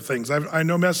any number of things. I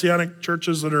know messianic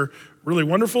churches that are really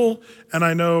wonderful, and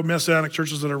I know messianic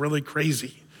churches that are really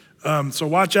crazy. So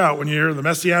watch out when you hear the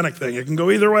messianic thing. It can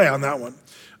go either way on that one.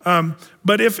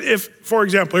 But if, for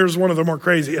example, here's one of the more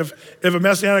crazy. If a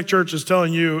messianic church is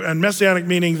telling you, and messianic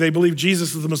meaning they believe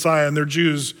Jesus is the Messiah and they're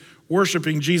Jews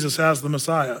worshiping Jesus as the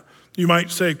Messiah, you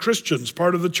might say Christians,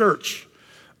 part of the church.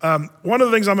 One of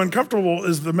the things I'm uncomfortable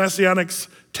is the messianics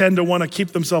tend to want to keep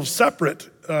themselves separate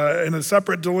in a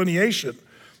separate delineation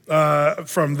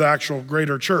from the actual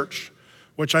greater church,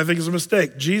 which I think is a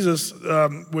mistake. Jesus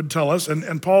would tell us,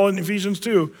 and Paul in Ephesians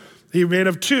 2, he made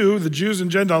of two, the Jews and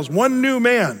Gentiles, one new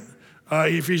man,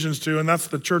 Ephesians 2, and that's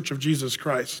the church of Jesus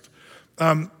Christ.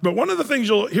 But one of the things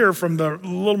you'll hear from the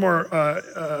little more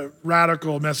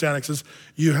radical messianics is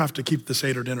you have to keep the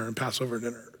Seder dinner and Passover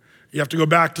dinner. You have to go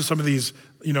back to some of these,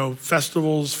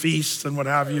 festivals, feasts, and what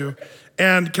have you.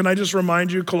 And can I just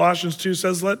remind you, Colossians 2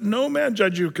 says, let no man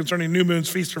judge you concerning new moons,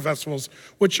 feasts, or festivals,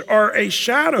 which are a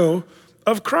shadow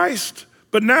of Christ.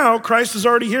 But now Christ is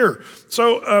already here.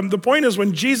 So the point is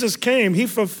when Jesus came, he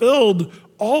fulfilled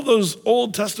all those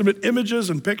Old Testament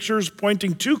images and pictures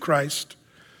pointing to Christ.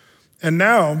 And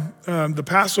now the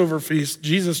Passover feast,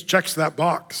 Jesus checks that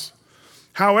box.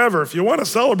 However, if you want to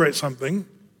celebrate something,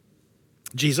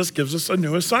 Jesus gives us a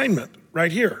new assignment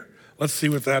right here. Let's see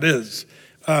what that is.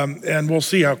 And we'll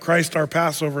see how Christ, our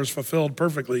Passover, is fulfilled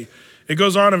perfectly. It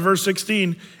goes on in verse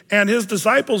 16, and his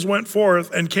disciples went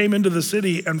forth and came into the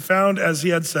city and found as he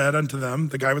had said unto them,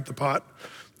 the guy with the pot,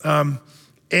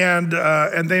 and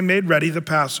they made ready the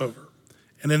Passover.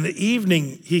 And in the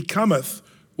evening he cometh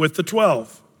with the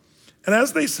 12. And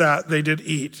as they sat, they did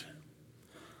eat.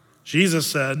 Jesus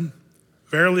said,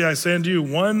 verily I say unto you,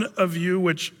 one of you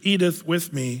which eateth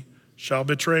with me shall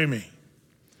betray me.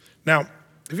 Now,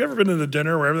 Have you ever been at a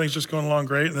dinner where everything's just going along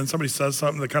great and then somebody says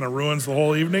something that kind of ruins the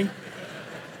whole evening?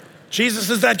 Jesus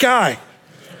is that guy.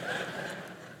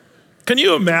 Can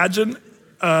you imagine?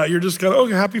 You're just kind of,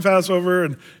 okay, happy Passover,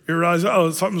 and you realize,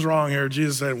 oh, something's wrong here.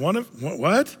 Jesus said, one of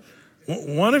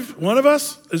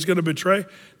us is going to betray.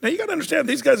 Now you got to understand,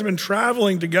 these guys have been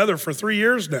traveling together for 3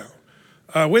 years now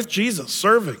with Jesus,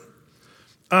 serving.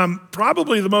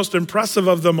 Probably the most impressive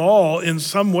of them all in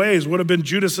some ways would have been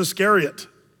Judas Iscariot.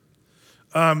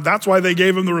 That's why they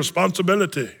gave him the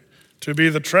responsibility to be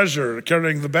the treasurer,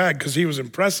 carrying the bag, because he was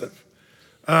impressive.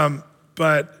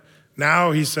 But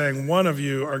now he's saying, one of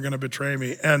you are going to betray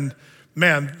me. And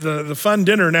man, the fun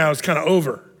dinner now is kind of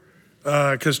over,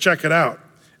 because check it out.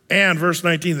 And verse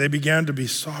 19, they began to be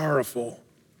sorrowful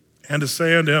and to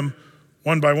say unto him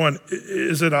one by one,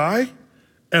 is it I?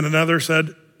 And another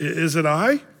said, is it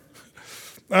I?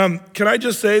 Can I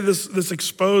just say this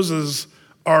exposes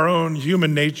our own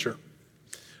human nature.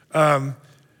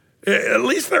 At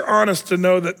least they're honest to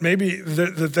know that maybe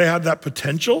that they had that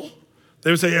potential.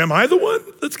 They would say, am I the one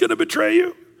that's going to betray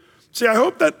you? See, I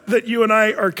hope that you and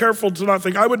I are careful to not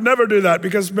think, I would never do that,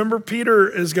 because remember, Peter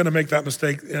is going to make that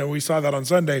mistake. We saw that on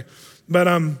Sunday. But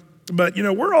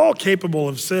we're all capable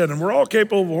of sin, and we're all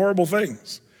capable of horrible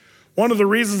things. One of the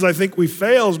reasons I think we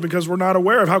fail is because we're not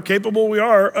aware of how capable we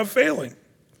are of failing.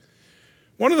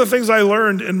 One of the things I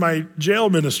learned in my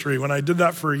jail ministry, when I did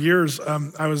that for years,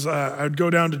 I'd go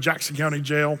down to Jackson County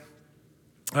Jail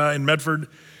in Medford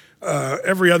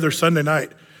every other Sunday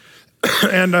night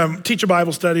and teach a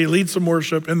Bible study, lead some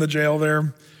worship in the jail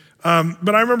there.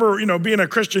 But I remember, being a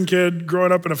Christian kid,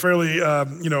 growing up in a fairly,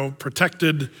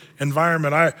 protected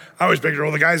environment. I always picture,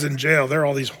 the guys in jail, they're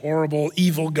all these horrible,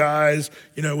 evil guys,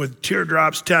 with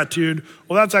teardrops tattooed.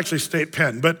 Well, that's actually state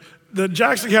pen. But the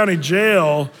Jackson County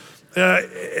Jail,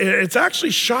 it's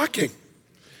actually shocking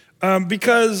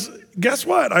because guess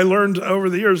what? I learned over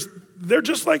the years, they're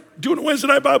just like doing a Wednesday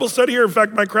night Bible study here. In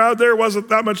fact, my crowd there wasn't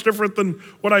that much different than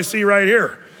what I see right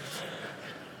here.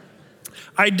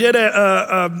 I did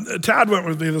Tad went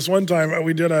with me this one time.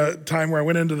 We did a time where I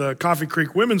went into the Coffee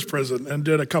Creek Women's Prison and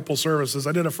did a couple services.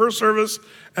 I did a first service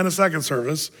and a second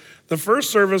service. The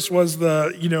first service was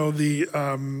what do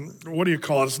you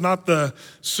call it? It's not the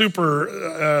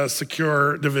super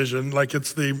secure division, like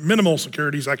it's the minimal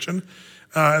security section.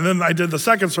 And then I did the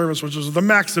second service, which was the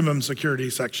maximum security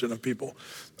section of people.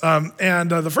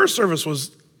 The first service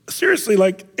was seriously,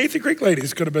 like Eighth Creek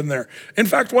ladies could have been there. In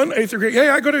fact, one Eighth Creek, hey,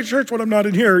 I go to church when I'm not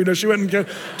in here. She went and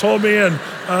told me,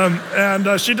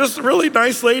 and she just a really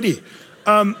nice lady.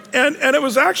 And it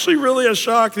was actually really a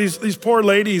shock. These poor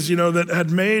ladies, that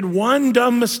had made one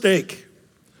dumb mistake.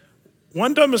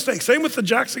 One dumb mistake. Same with the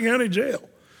Jackson County Jail.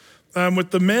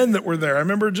 With the men that were there. I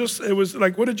remember it was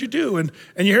like, what did you do? And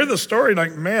you hear the story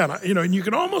like, man, and you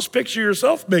can almost picture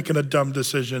yourself making a dumb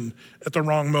decision at the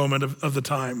wrong moment of the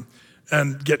time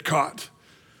and get caught.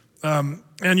 And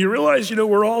you realize,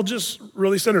 we're all just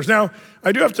really sinners. Now,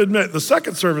 I do have to admit, the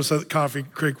second service at Coffee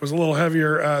Creek was a little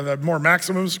heavier, the more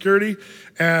maximum security,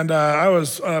 and I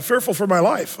was fearful for my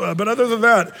life. But other than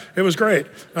that, it was great.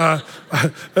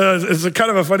 It's a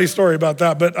kind of a funny story about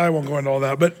that, but I won't go into all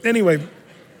that. But anyway,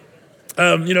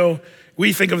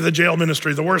 we think of the jail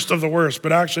ministry, the worst of the worst,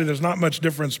 but actually there's not much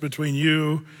difference between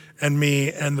you and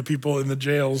me and the people in the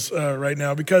jails right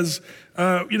now because,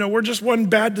 we're just one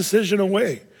bad decision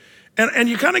away. And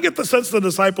you kind of get the sense the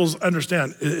disciples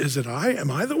understand, is it I? Am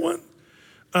I the one?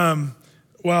 I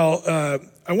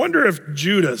wonder if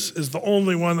Judas is the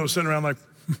only one that was sitting around like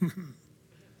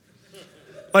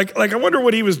I wonder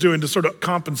what he was doing to sort of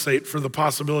compensate for the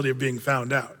possibility of being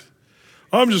found out.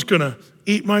 I'm just going to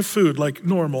eat my food like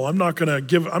normal. I'm not going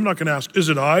to ask, is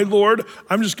it I, Lord?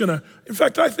 In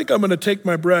fact, I think I'm going to take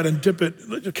my bread and dip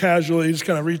it casually, just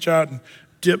kind of reach out and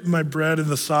dip my bread in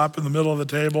the sop in the middle of the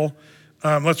table.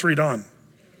 Let's read on.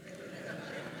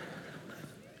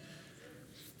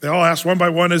 They all asked one by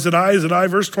one, is it I? Is it I?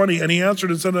 Verse 20, and he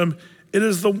answered and said to them, it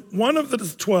is the one of the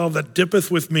 12 that dippeth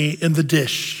with me in the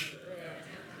dish.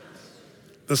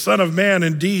 The Son of Man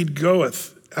indeed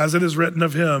goeth, as it is written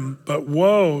of him, but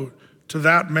woe to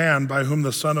that man by whom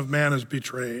the Son of Man is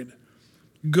betrayed.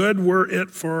 Good were it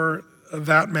for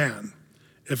that man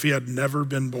if he had never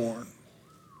been born.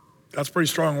 That's a pretty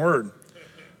strong word,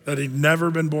 that he'd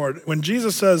never been born. When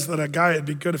Jesus says that a guy, it'd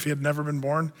be good if he had never been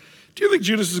born, do you think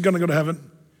Judas is going to go to heaven?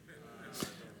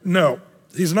 No,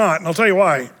 he's not, and I'll tell you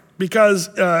why. Because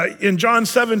in John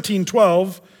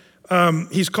 17:12,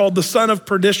 he's called the son of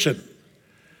perdition.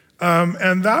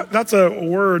 And that's a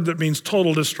word that means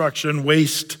total destruction,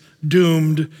 waste,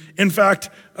 doomed. In fact,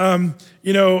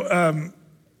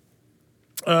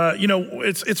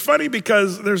 It's funny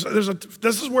because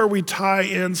this is where we tie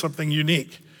in something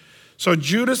unique. So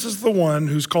Judas is the one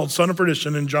who's called son of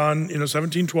perdition in John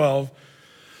 17:12.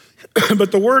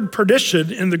 But the word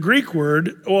perdition in the Greek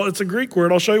word, well, it's a Greek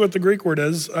word. I'll show you what the Greek word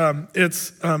is.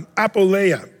 It's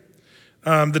apoleia.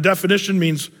 The definition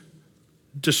means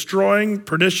destroying,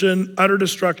 perdition, utter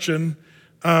destruction,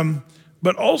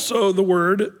 but also the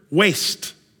word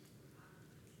waste.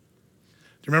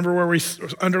 Do you remember where we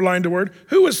underlined the word?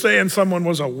 Who was saying someone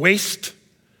was a waste?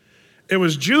 It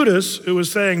was Judas who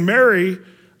was saying Mary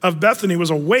of Bethany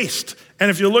was a waste. And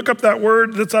if you look up that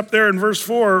word that's up there in verse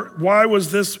 4, why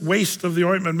was this waste of the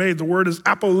ointment made? The word is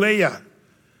apoleia.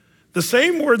 The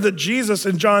same word that Jesus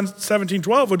in John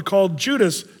 17:12 would call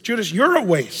Judas, you're a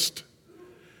waste.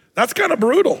 That's kind of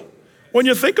brutal. When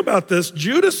you think about this,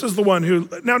 Judas is the one who,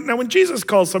 now when Jesus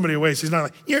calls somebody a waste, he's not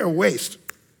like, you're a waste.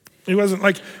 He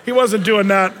wasn't doing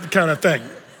that kind of thing.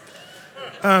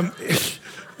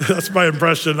 That's my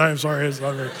impression. I'm sorry, it's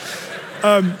not very.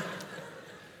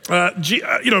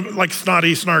 Like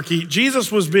snotty, snarky.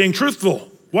 Jesus was being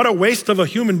truthful. What a waste of a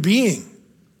human being.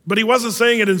 But he wasn't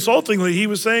saying it insultingly. He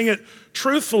was saying it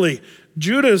truthfully.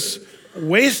 Judas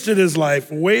wasted his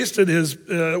life, wasted his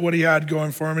what he had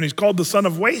going for him, and he's called the son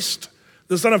of waste,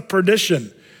 the son of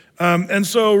perdition. And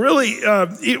so really,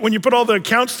 when you put all the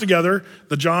accounts together,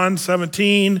 the John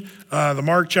 17, the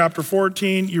Mark chapter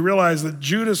 14, you realize that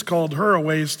Judas called her a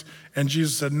waste, and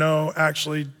Jesus said, no,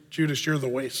 actually, Judas, you're the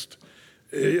waste.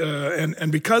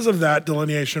 And because of that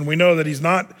delineation, we know that he's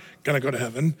not going to go to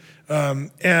heaven.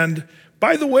 And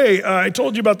by the way, I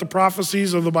told you about the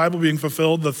prophecies of the Bible being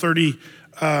fulfilled, the 30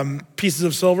 pieces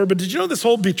of silver. But did you know this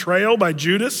whole betrayal by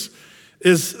Judas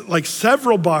is like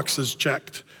several boxes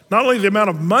checked? Not only the amount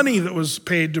of money that was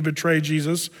paid to betray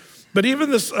Jesus, but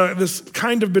even this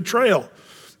kind of betrayal.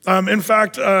 In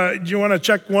fact, do you want to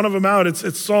check one of them out?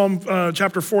 It's Psalm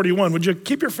chapter 41. Would you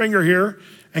keep your finger here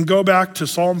and go back to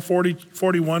Psalm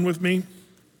 41 with me?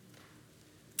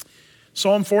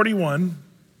 Psalm 41.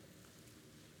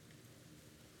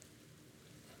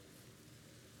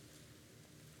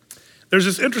 There's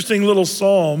this interesting little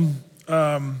psalm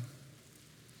that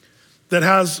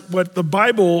has what the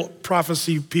Bible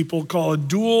prophecy people call a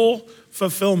dual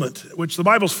fulfillment, which the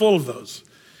Bible's full of those.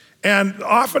 And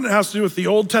often it has to do with the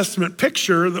Old Testament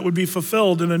picture that would be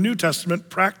fulfilled in a New Testament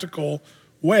practical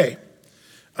way.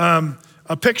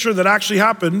 A picture that actually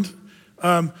happened.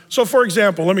 So for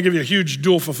example, let me give you a huge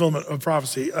dual fulfillment of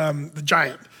prophecy, the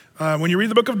giant. When you read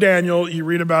the book of Daniel, you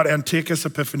read about Antiochus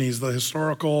Epiphanes, the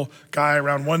historical guy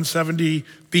around 170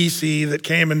 BC that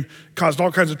came and caused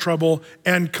all kinds of trouble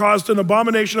and caused an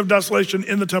abomination of desolation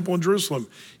in the temple in Jerusalem.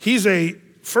 He's a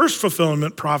first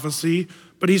fulfillment prophecy,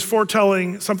 but he's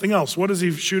foretelling something else. What is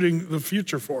he shooting the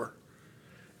future for?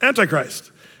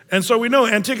 Antichrist. And so we know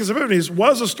Antiochus Epiphanes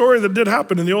was a story that did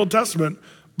happen in the Old Testament,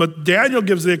 but Daniel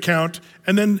gives the account,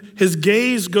 and then his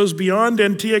gaze goes beyond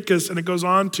Antiochus and it goes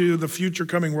on to the future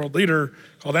coming world leader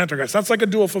called Antichrist. That's like a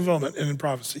dual fulfillment in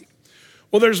prophecy.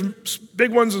 Well, there's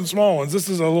big ones and small ones. This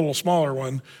is a little smaller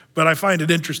one, but I find it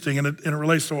interesting and it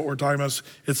relates to what we're talking about.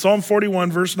 It's Psalm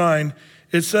 41, verse 9.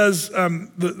 It says,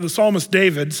 the psalmist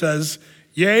David says,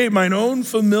 yea, mine own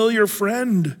familiar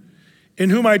friend, in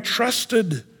whom I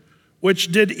trusted,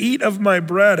 which did eat of my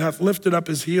bread, hath lifted up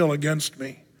his heel against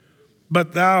me.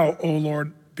 But thou, O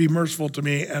Lord, be merciful to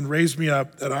me and raise me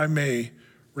up that I may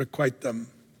requite them.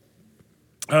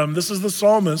 This is the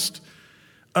psalmist,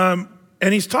 and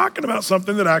he's talking about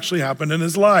something that actually happened in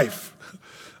his life.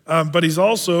 But he's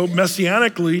also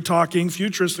messianically talking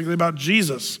futuristically about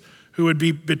Jesus, who would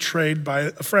be betrayed by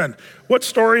a friend. What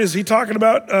story is he talking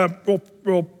about?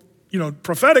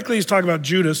 Prophetically, he's talking about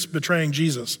Judas betraying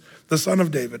Jesus, the son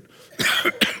of David.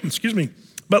 Excuse me.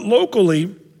 But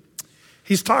locally,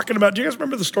 he's talking about, do you guys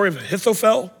remember the story of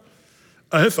Ahithophel?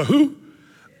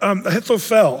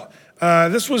 Ahithophel.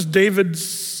 This was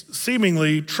David's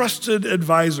seemingly trusted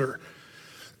advisor.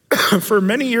 For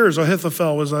many years,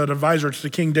 Ahithophel was an advisor to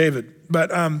King David.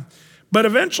 But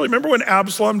eventually, remember when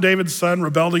Absalom, David's son,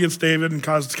 rebelled against David and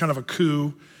caused kind of a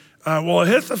coup?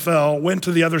 Ahithophel went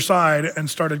to the other side and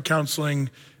started counseling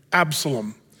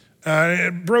Absalom.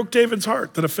 It broke David's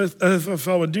heart that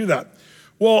Ahithophel would do that.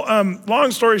 Well,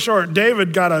 long story short,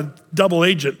 David got a double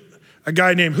agent, a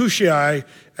guy named Hushai,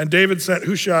 and David sent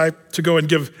Hushai to go and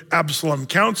give Absalom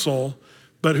counsel,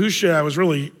 but Hushai was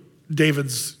really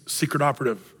David's secret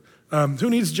operative. Who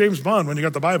needs James Bond when you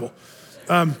got the Bible?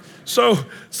 So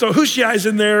Hushai's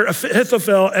in there,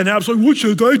 Ahithophel, and Absalom, what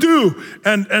should I do?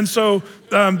 And so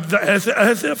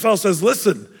Ahithophel says,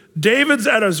 listen, David's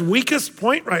at his weakest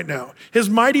point right now. His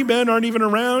mighty men aren't even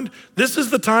around. This is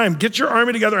the time. Get your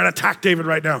army together and attack David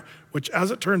right now, which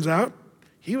as it turns out,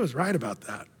 he was right about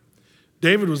that.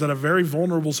 David was in a very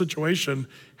vulnerable situation.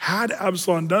 Had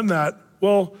Absalom done that,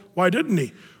 well, why didn't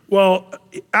he? Well,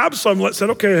 Absalom said,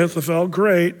 okay, Ahithophel,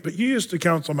 great, but you used to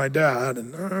counsel my dad,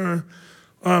 and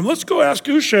let's go ask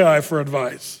Hushai for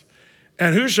advice.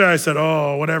 And Hushai said,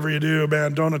 oh, whatever you do,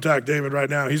 man, don't attack David right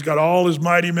now. He's got all his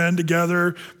mighty men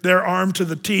together. They're armed to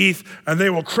the teeth, and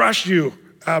they will crush you,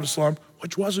 Absalom,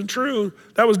 which wasn't true.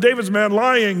 That was David's man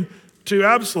lying to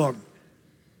Absalom.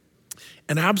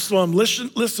 And Absalom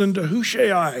listened to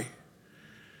Hushai.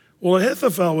 Well,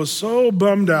 Ahithophel was so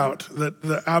bummed out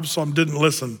that Absalom didn't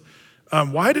listen.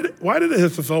 Why did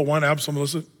Ahithophel want Absalom to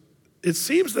listen? It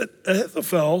seems that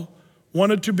Ahithophel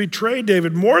wanted to betray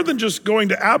David more than just going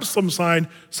to Absalom's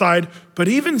side, but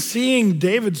even seeing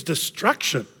David's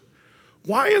destruction.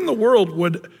 Why in the world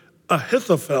would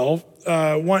Ahithophel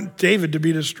want David to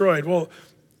be destroyed? Well,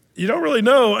 you don't really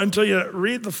know until you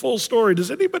read the full story.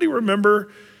 Does anybody remember?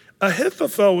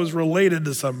 Ahithophel was related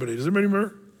to somebody. Does anybody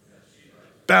remember?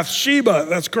 Bathsheba,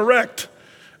 that's correct.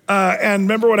 And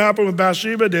remember what happened with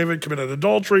Bathsheba? David committed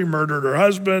adultery, murdered her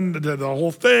husband, did the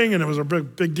whole thing, and it was a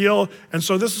big deal. And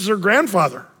so this is her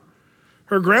grandfather.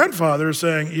 Her grandfather is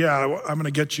saying, yeah, I'm going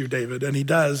to get you, David. And he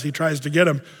does. He tries to get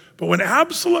him. But when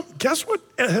Absalom, guess what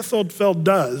Ahithophel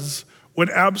does when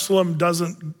Absalom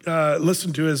doesn't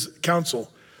listen to his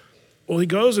counsel? Well, he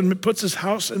goes and puts his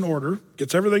house in order,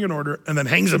 gets everything in order, and then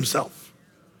hangs himself.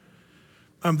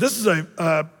 This is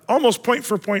a almost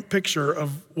point-for-point picture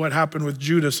of what happened with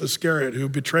Judas Iscariot, who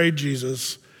betrayed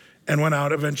Jesus and went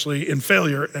out eventually in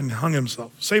failure and hung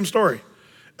himself. Same story.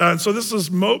 And so this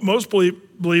is, most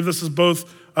believe this is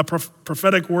both a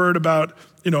prophetic word about,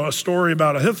 a story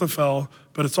about Ahithophel,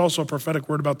 but it's also a prophetic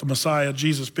word about the Messiah,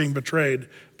 Jesus, being betrayed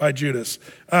by Judas.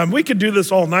 We could do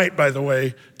this all night, by the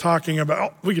way,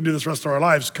 we could do this the rest of our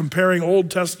lives, comparing Old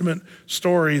Testament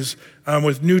stories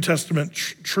with New Testament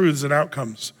truths and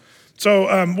outcomes. So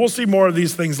we'll see more of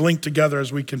these things linked together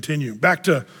as we continue. Back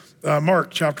to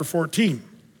Mark chapter 14.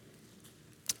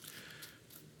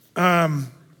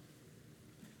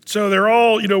 So they're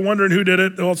all, wondering who did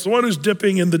it. Well, it's the one who's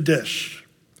dipping in the dish.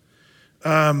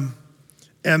 And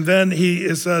then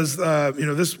it says,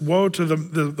 this woe to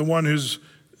the one who's,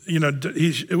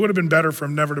 it would have been better for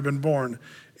him never to have been born.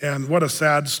 And what a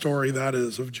sad story that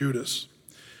is of Judas.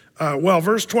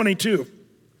 Verse 22.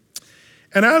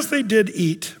 And as they did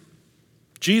eat,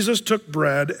 Jesus took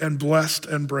bread and blessed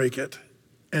and brake it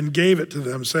and gave it to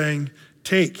them, saying,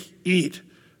 take, eat,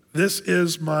 this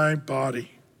is my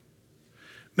body.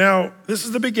 Now, this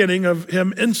is the beginning of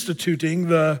him instituting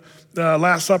the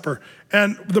Last Supper.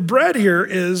 And the bread here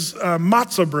is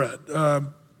matzah bread.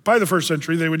 By the first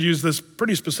century, they would use this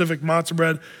pretty specific matzah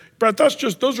bread. But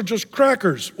those are just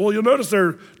crackers. Well, you'll notice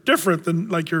they're different than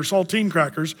like your saltine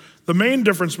crackers. The main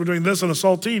difference between this and a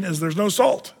saltine is there's no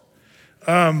salt.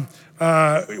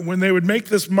 When they would make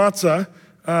this matzah,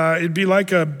 it'd be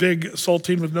like a big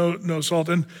saltine with no salt.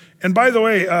 And by the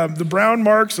way, the brown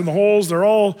marks and the holes, they're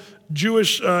all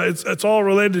Jewish, it's all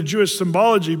related to Jewish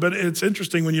symbology, but it's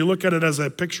interesting when you look at it as a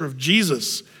picture of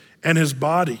Jesus and his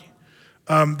body.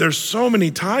 There's so many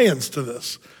tie-ins to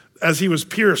this. As he was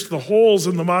pierced, the holes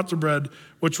in the matzah bread,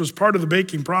 which was part of the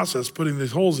baking process, putting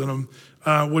these holes in them,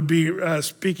 would be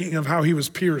speaking of how he was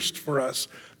pierced for us.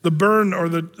 The burn or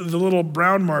the little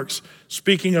brown marks,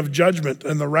 speaking of judgment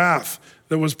and the wrath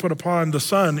that was put upon the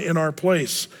Son in our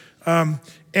place. And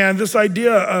this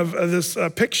idea of this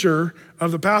picture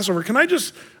of the Passover, can I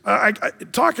just,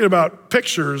 talking about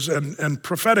pictures and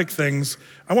prophetic things,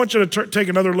 I want you to take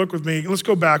another look with me. Let's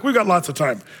go back. We've got lots of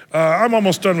time. I'm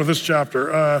almost done with this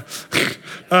chapter.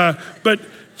 But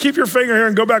keep your finger here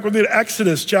and go back with me to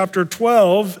Exodus chapter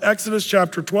 12. Exodus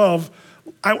chapter 12.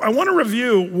 I want to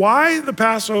review why the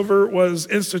Passover was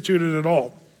instituted at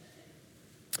all.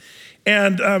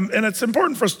 And it's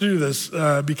important for us to do this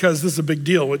because this is a big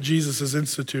deal, what Jesus is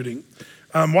instituting.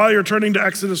 While you're turning to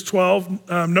Exodus 12,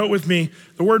 note with me,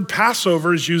 the word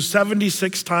Passover is used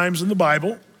 76 times in the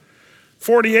Bible.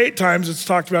 48 times it's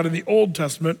talked about in the Old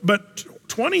Testament, but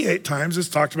 28 times it's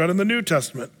talked about in the New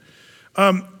Testament.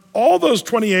 All those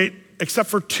 28, except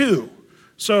for 2.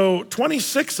 So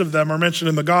 26 of them are mentioned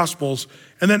in the Gospels.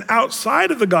 And then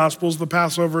outside of the Gospels, the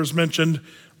Passover is mentioned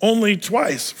only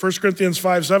twice. 1 Corinthians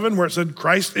 5:7, where it said,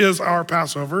 Christ is our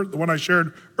Passover, the one I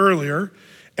shared earlier.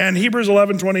 And Hebrews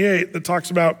 11:28 that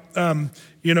talks about,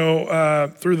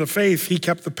 through the faith, he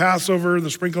kept the Passover,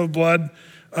 the sprinkling of blood,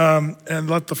 and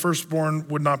let the firstborn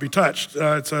would not be touched.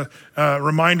 It's a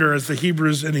reminder as the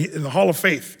Hebrews in the hall of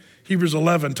faith Hebrews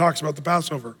 11 talks about the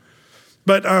Passover.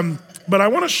 But I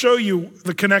want to show you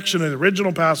the connection of the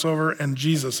original Passover and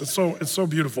Jesus. It's so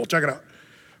beautiful. Check it out.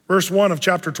 Verse 1 of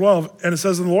chapter 12, and it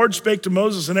says, "And the Lord spake to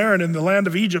Moses and Aaron in the land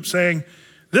of Egypt, saying,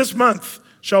 This month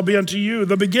shall be unto you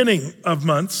the beginning of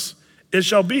months. It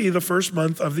shall be the first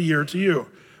month of the year to you."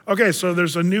 Okay, so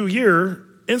there's a new year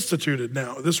instituted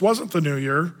now. This wasn't the new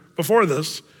year before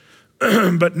this,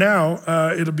 but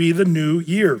now it'll be the new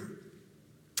year,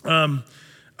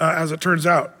 as it turns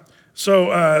out.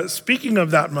 So speaking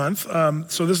of that month,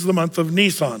 so this is the month of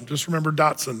Nisan. Just remember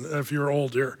Datsun if you're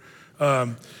old here.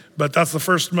 But that's the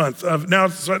first month of now.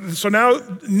 So now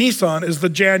Nisan is the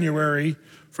January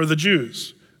for the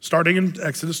Jews, starting in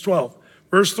Exodus 12.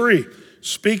 Verse 3,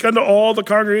 "Speak unto all the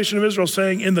congregation of Israel,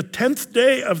 saying, In the 10th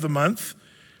day of the month,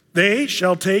 they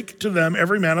shall take to them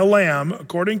every man a lamb,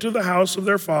 according to the house of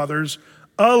their fathers,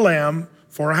 a lamb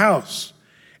for a house.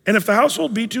 And if the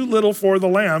household be too little for the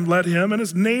lamb, let him and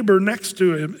his neighbor next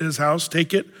to his house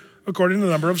take it according to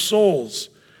the number of souls.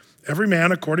 Every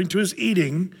man according to his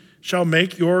eating shall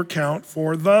make your count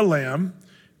for the lamb.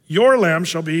 Your lamb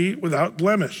shall be without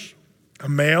blemish, a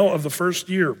male of the first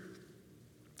year.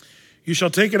 You shall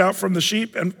take it out from the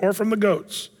sheep or from the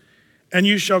goats, and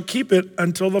you shall keep it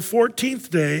until the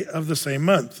 14th day of the same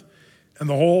month. And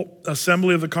the whole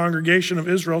assembly of the congregation of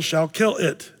Israel shall kill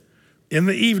it in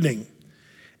the evening.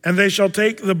 And they shall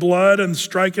take the blood and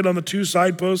strike it on the two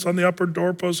side posts on the upper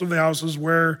doorposts of the houses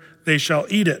where they shall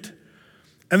eat it.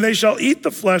 And they shall eat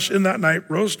the flesh in that night,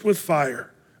 roast with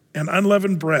fire and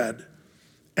unleavened bread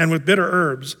and with bitter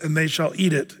herbs, and they shall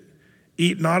eat it.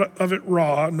 Eat not of it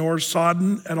raw, nor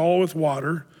sodden at all with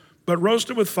water, but roast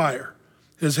it with fire,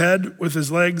 his head with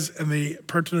his legs and the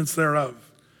pertinence thereof,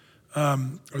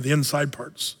 or the inside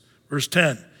parts." Verse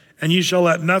 10, "And ye shall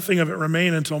let nothing of it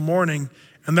remain until morning,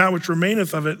 and that which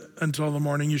remaineth of it until the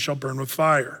morning you shall burn with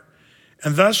fire.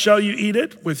 And thus shall you eat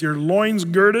it, with your loins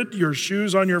girded, your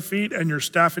shoes on your feet, and your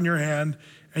staff in your hand,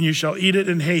 and you shall eat it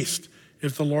in haste,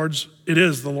 if it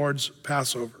is the Lord's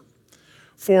Passover.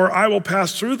 For I will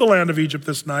pass through the land of Egypt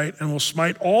this night, and will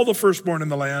smite all the firstborn in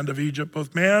the land of Egypt,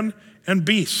 both man and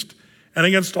beast, and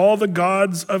against all the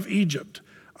gods of Egypt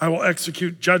I will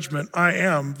execute judgment. I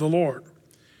am the Lord.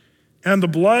 And the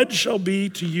blood shall be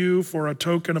to you for a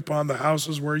token upon the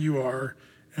houses where you are.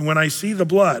 And when I see the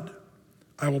blood,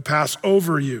 I will pass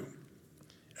over you.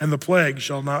 And the plague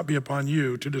shall not be upon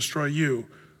you to destroy you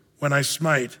when I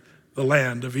smite the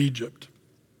land of Egypt."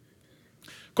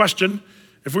 Question,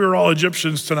 if we were all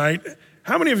Egyptians tonight,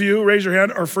 how many of you, raise your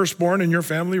hand, are firstborn in your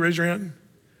family? Raise your hand.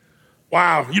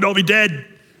 Wow, you'd all be dead.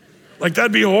 Like,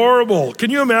 that'd be horrible. Can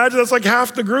you imagine? That's like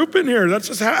half the group in here. That's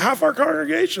just half our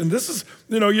congregation. This is,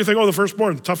 you think, oh, the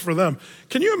firstborn, tough for them.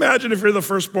 Can you imagine if you're the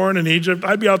firstborn in Egypt?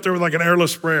 I'd be out there with like an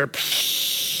airless sprayer,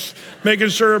 making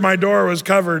sure my door was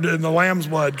covered in the lamb's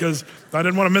blood because I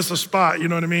didn't want to miss a spot, you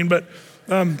know what I mean? But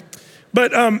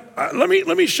let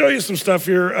me show you some stuff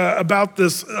here about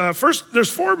this. First,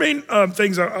 there's four main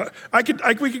things.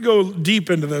 We could go deep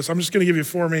into this. I'm just going to give you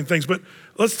four main things, but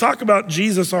let's talk about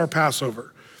Jesus, our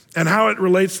Passover, and how it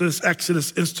relates to this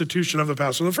Exodus institution of the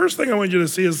Passover. The first thing I want you to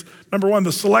see is, number one,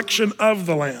 the selection of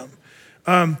the lamb.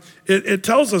 It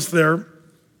tells us there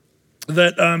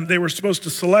that they were supposed to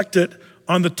select it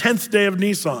on the 10th day of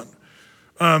Nisan.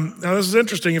 Now this is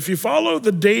interesting. If you follow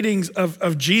the datings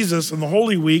of Jesus and the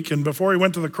Holy Week and before he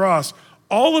went to the cross,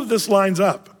 all of this lines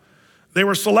up. They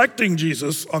were selecting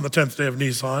Jesus on the 10th day of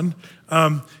Nisan.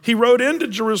 He rode into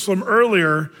Jerusalem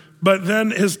earlier, but then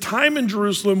his time in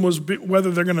Jerusalem was whether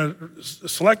they're going to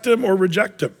select him or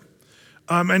reject him.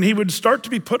 And he would start to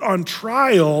be put on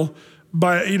trial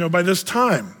by this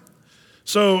time.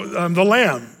 So the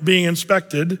lamb being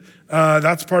inspected,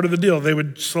 that's part of the deal. They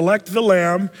would select the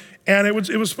lamb, and it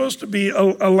was supposed to be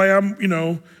a lamb,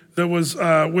 that was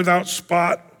without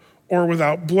spot or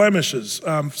without blemishes.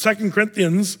 2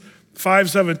 Corinthians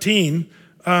 5:17,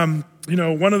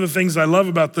 one of the things I love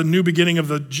about the new beginning of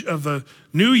the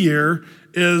new year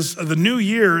is the new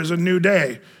year is a new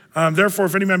day. Therefore,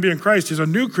 if any man be in Christ, he's a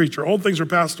new creature. Old things are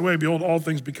passed away. Behold, all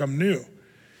things become new.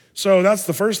 So that's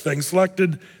the first thing,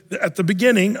 selected at the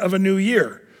beginning of a new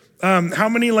year. How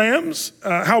many lambs?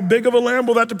 How big of a lamb?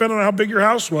 Well, that depended on how big your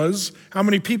house was, how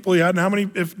many people you had,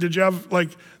 and did you have like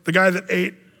the guy that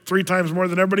ate 3 times more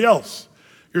than everybody else?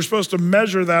 You're supposed to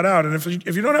measure that out. And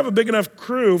if you don't have a big enough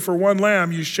crew for one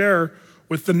lamb, you share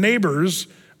with the neighbors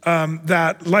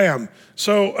that lamb.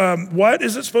 So what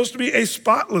is it supposed to be? A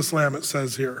spotless lamb, it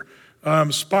says here.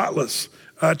 Spotless.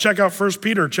 Check out 1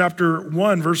 Peter chapter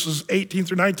 1, verses 18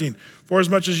 through 19. For as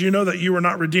much as you know that you were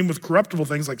not redeemed with corruptible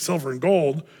things like silver and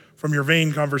gold from your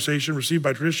vain conversation received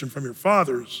by tradition from your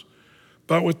fathers,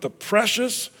 but with the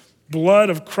precious blood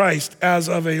of Christ as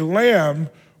of a lamb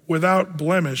without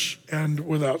blemish and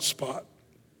without spot.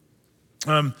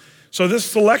 So this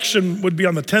selection would be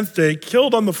on the 10th day,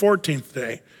 killed on the 14th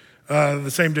day, the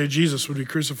same day Jesus would be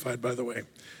crucified, by the way.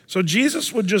 So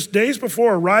Jesus would just days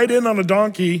before ride in on a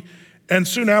donkey and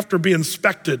soon after be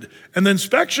inspected. And the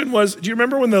inspection was, do you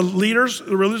remember when the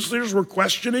religious leaders were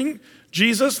questioning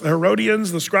Jesus, the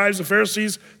Herodians, the scribes, the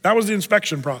Pharisees? That was the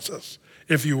inspection process,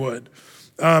 if you would.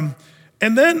 And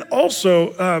then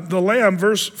also the lamb,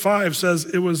 verse 5 says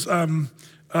it was a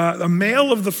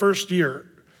male of the first year.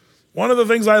 One of the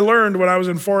things I learned when I was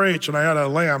in 4-H and I had a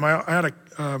lamb, I had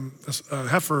a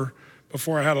heifer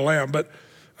before I had a lamb, but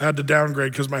I had to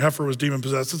downgrade because my heifer was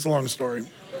demon-possessed. It's a long story.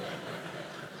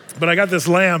 But I got this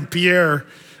lamb, Pierre.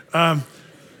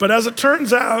 But as it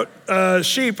turns out,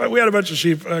 sheep, we had a bunch of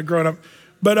sheep growing up,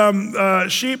 but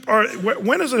sheep are,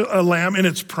 when is a lamb in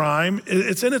its prime?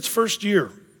 It's in its first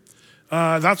year.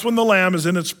 That's when the lamb is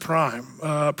in its prime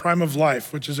of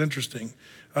life, which is interesting.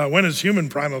 When is human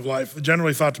prime of life?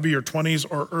 Generally thought to be your 20s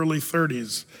or early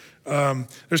 30s.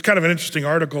 There's kind of an interesting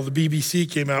article the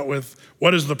BBC came out with,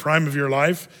 what is the prime of your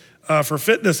life? For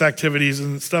fitness activities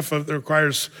and stuff that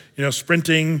requires,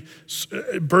 sprinting,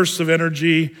 bursts of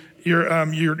energy,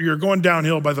 you're going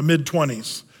downhill by the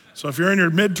mid-20s. So if you're in your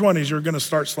mid-20s, you're gonna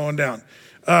start slowing down.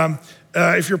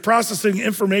 If you're processing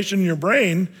information in your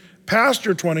brain past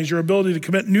your 20s, your ability to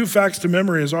commit new facts to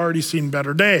memory has already seen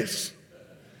better days.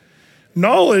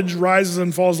 Knowledge rises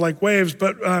and falls like waves,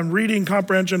 but reading,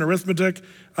 comprehension, arithmetic,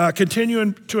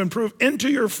 continue to improve into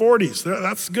your 40s.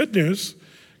 That's good news.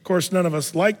 Of course, none of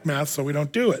us like math, so we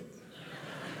don't do it.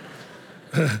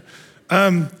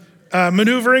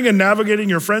 Maneuvering and navigating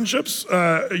your friendships,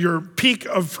 your peak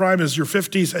of prime is your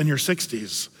 50s and your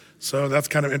 60s. So that's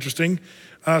kind of interesting.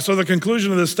 So the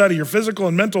conclusion of this study, your physical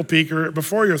and mental peak are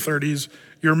before your 30s,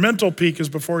 your mental peak is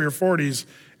before your 40s,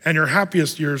 and your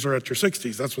happiest years are at your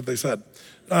 60s. That's what they said.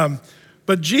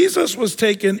 But Jesus was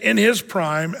taken in his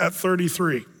prime at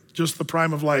 33, just the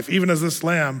prime of life, even as this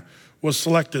lamb was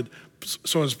selected.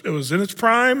 So it was in its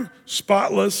prime,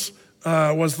 spotless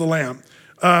was the lamb.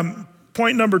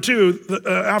 Point number 2,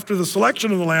 after the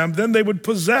selection of the lamb, then they would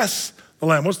possess the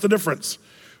lamb. What's the difference?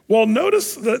 Well,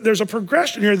 notice that there's a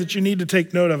progression here that you need to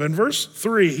take note of. In verse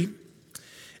 3,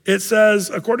 it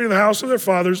says, according to the house of their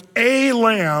fathers, a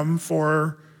lamb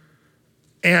for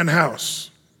an house.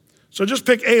 So just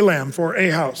pick a lamb for a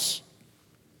house.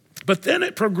 But then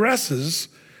it progresses,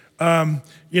 I'm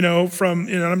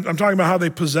talking about how they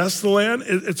possess the land.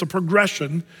 It's a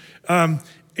progression.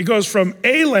 It goes from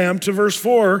a lamb to verse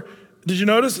 4. Did you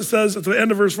notice it says at the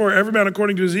end of verse 4, every man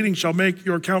according to his eating shall make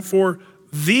your account for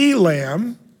the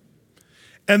lamb.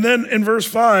 And then in verse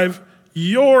 5,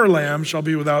 your lamb shall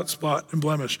be without spot and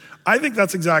blemish. I think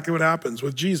that's exactly what happens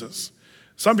with Jesus.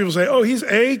 Some people say, oh, he's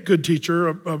a good teacher,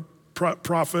 a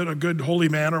prophet, a good holy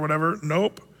man or whatever.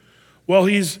 Nope. Well,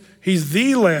 he's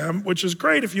the lamb, which is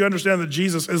great if you understand that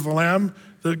Jesus is the lamb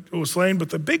that was slain. But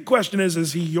the big question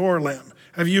is he your lamb?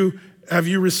 Have you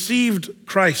received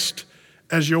Christ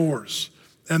as yours?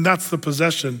 And that's the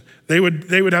possession. They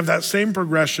would have that same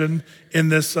progression in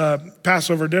this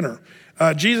Passover dinner.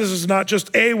 Jesus is not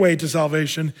just a way to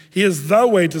salvation. He is the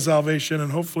way to salvation.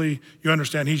 And hopefully you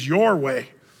understand he's your way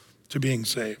to being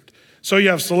saved. So you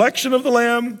have selection of the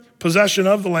lamb, possession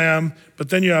of the lamb, but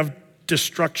then you have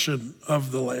destruction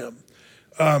of the lamb.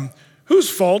 Whose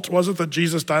fault was it that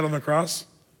Jesus died on the cross?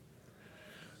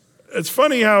 It's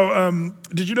funny how,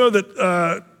 did you know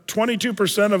that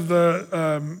 22% of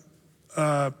the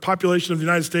population of the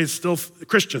United States still,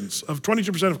 Christians, of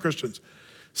 22% of Christians,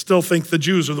 still think the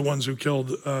Jews are the ones who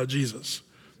killed Jesus.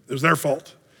 It was their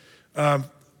fault.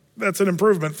 That's an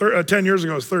improvement. 10 years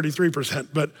ago it was 33%,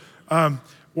 but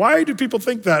why do people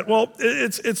think that? Well,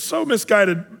 it's so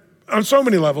misguided on so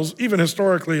many levels. Even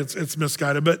historically, it's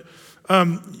misguided. But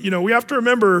we have to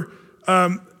remember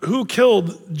who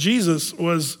killed Jesus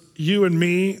was you and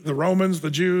me, the Romans,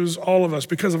 the Jews, all of us,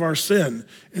 because of our sin.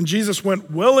 And Jesus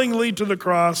went willingly to the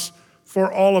cross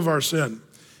for all of our sin.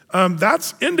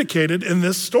 That's indicated in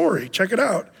this story. Check it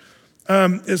out.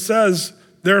 It says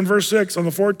there in verse 6, on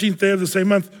the 14th day of the same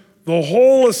month, the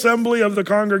whole assembly of the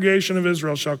congregation of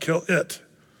Israel shall kill it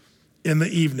in the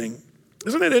evening.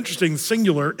 Isn't it interesting,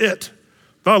 singular, it,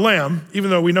 the lamb, even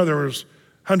though we know there was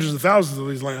hundreds of thousands of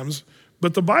these lambs,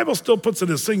 but the Bible still puts it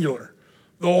as singular.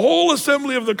 The whole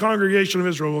assembly of the congregation of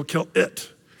Israel will kill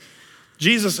it.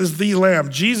 Jesus is the lamb.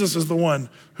 Jesus is the one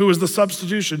who is the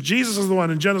substitution. Jesus is the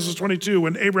one in Genesis 22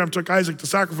 when Abraham took Isaac to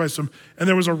sacrifice him, and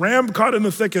there was a ram caught in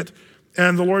the thicket,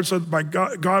 and the Lord said, my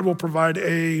God will provide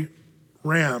a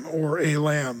ram or a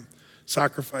lamb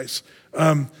sacrifice.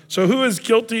 So who is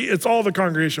guilty? It's all the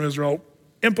congregation of Israel.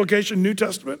 Implication, New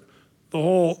Testament, the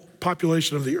whole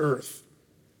population of the earth.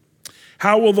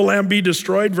 How will the lamb be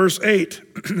destroyed? Verse 8,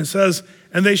 it says,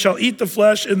 and they shall eat the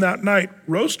flesh in that night,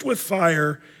 roast with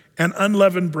fire and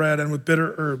unleavened bread, and with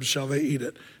bitter herbs shall they eat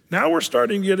it. Now we're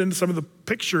starting to get into some of the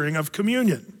picturing of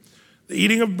communion. The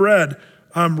eating of bread,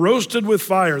 roasted with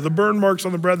fire, the burn marks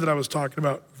on the bread that I was talking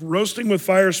about. Roasting with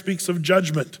fire speaks of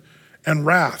judgment and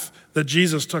wrath that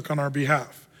Jesus took on our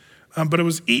behalf. But it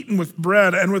was eaten with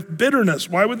bread and with bitterness.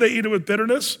 Why would they eat it with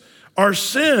bitterness? Our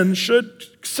sin should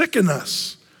sicken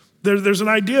us. There's an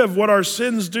idea of what our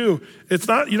sins do. It's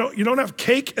not, you don't have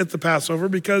cake at the Passover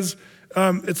because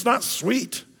it's not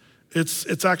sweet.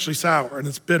 It's actually sour and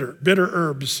it's bitter. Bitter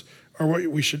herbs are what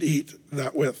we should eat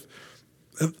that with.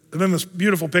 And then this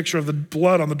beautiful picture of the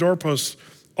blood on the doorposts,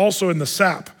 also in the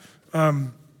sap.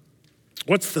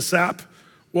 What's the sap?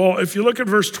 Well, if you look at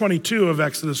verse 22 of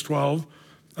Exodus 12,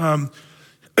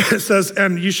 it says,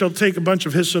 and you shall take a bunch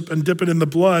of hyssop and dip it in the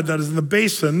blood that is in the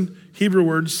basin, Hebrew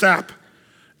word sap,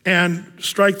 and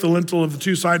strike the lintel of the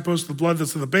two side posts of the blood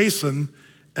that's in the basin,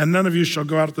 and none of you shall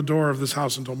go out at the door of this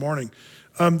house until morning.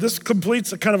 This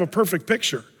completes a kind of a perfect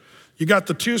picture. You got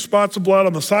the two spots of blood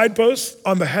on the side posts,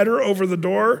 on the header over the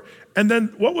door, and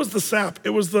then what was the sap? It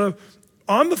was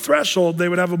on the threshold, they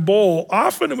would have a bowl.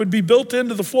 Often it would be built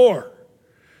into the floor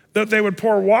that they would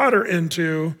pour water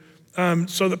into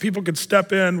so that people could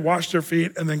step in, wash their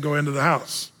feet, and then go into the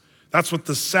house. That's what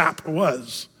the sap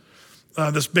was,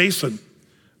 this basin.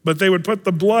 But they would put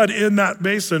the blood in that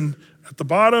basin at the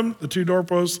bottom, the two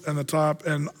doorposts, and the top.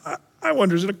 And I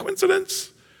wonder, is it a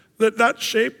coincidence that that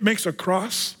shape makes a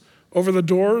cross over the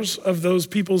doors of those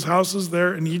people's houses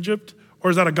there in Egypt?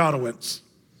 Or is that a Godowince?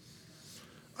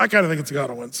 I kind of think it's a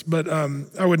Godowince, but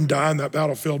I wouldn't die on that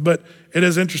battlefield. But it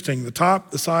is interesting, the top,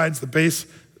 the sides, the base,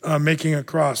 making a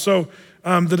cross. So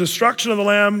the destruction of the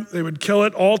lamb, they would kill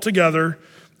it all together.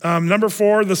 Number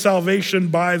 4, the salvation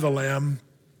by the lamb.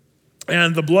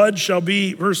 And the blood shall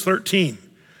be, verse 13,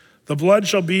 the blood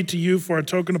shall be to you for a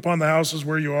token upon the houses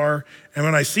where you are. And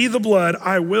when I see the blood,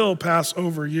 I will pass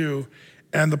over you,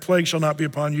 and the plague shall not be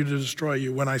upon you to destroy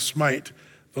you when I smite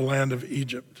the land of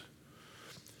Egypt.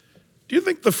 Do you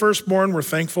think the firstborn were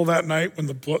thankful that night when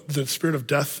the spirit of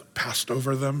death passed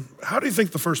over them? How do you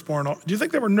think the firstborn, do you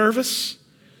think they were nervous?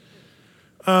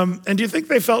 And do you think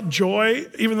they felt joy?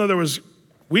 Even though there was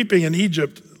weeping in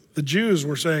Egypt, the Jews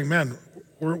were saying, man,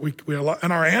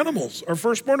 and our animals, our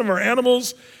firstborn of our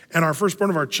animals and our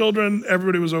firstborn of our children,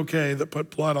 everybody was okay that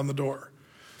put blood on the door.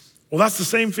 Well, that's the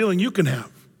same feeling you can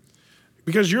have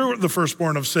because you're the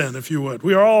firstborn of sin, if you would.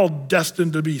 We are all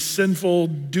destined to be sinful,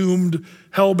 doomed,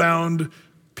 hell-bound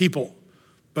people.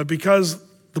 But because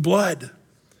the blood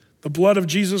of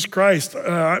Jesus Christ,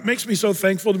 it makes me so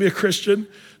thankful to be a Christian,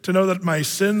 to know that my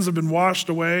sins have been washed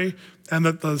away and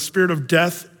that the spirit of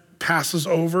death passes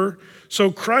over.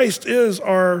 So Christ is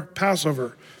our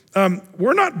Passover.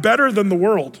 We're not better than the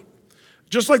world.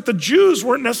 Just like the Jews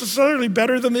weren't necessarily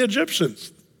better than the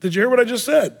Egyptians. Did you hear what I just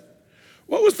said?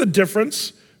 What was the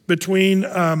difference between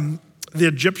the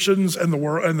Egyptians and the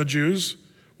world and the Jews?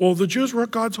 Well, the Jews were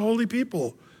God's holy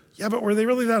people. Yeah, but were they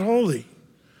really that holy?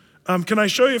 Can I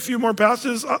show you a few more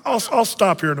passages? I'll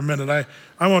stop here in a minute.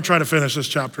 I won't try to finish this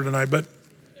chapter tonight, but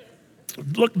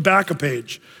look back a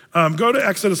page. Go to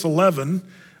Exodus 11.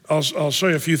 I'll show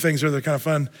you a few things here that are kind of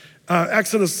fun.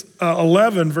 Exodus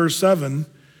 11, verse 7,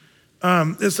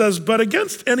 it says, but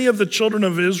against any of the children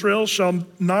of Israel shall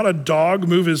not a dog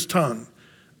move his tongue,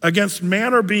 against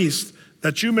man or beast,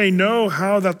 that you may know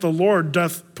how that the Lord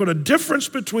doth put a difference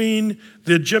between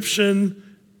the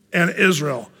Egyptian and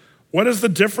Israel. What is the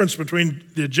difference between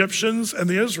the Egyptians and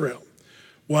the Israel?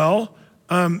 Well,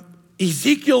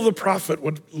 Ezekiel the prophet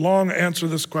would long answer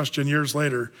this question years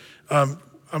later. I'm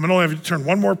going to only have you turn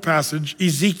one more passage.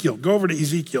 Ezekiel, go over to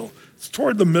Ezekiel. It's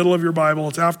toward the middle of your Bible.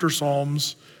 It's after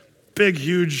Psalms. Big,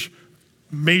 huge,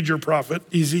 major prophet,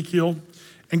 Ezekiel.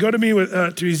 And go to me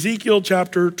to Ezekiel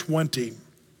chapter 20.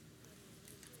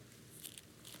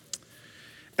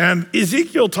 And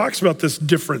Ezekiel talks about this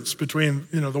difference between,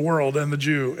 the world and the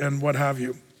Jew and what have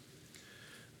you.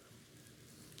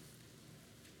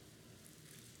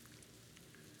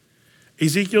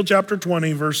 Ezekiel chapter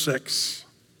 20, verse 6.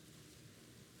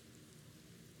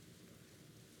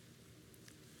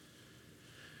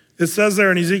 It says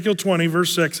there in Ezekiel 20,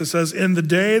 verse 6, it says, in the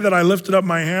day that I lifted up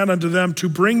my hand unto them to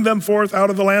bring them forth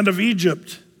out of the land of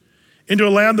Egypt, into a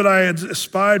land that I had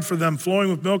espied for them,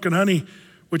 flowing with milk and honey,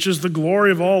 which is the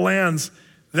glory of all lands.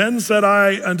 Then said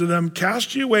I unto them,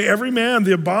 cast ye away every man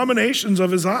the abominations of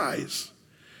his eyes,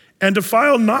 and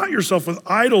defile not yourself with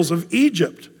idols of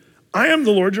Egypt. I am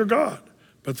the Lord your God.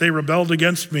 But they rebelled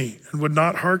against me and would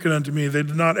not hearken unto me. They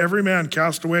did not every man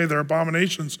cast away their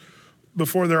abominations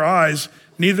before their eyes,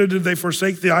 neither did they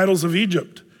forsake the idols of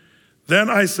Egypt. Then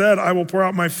I said, I will pour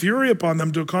out my fury upon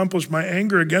them to accomplish my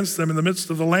anger against them in the midst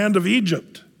of the land of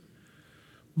Egypt.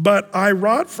 But I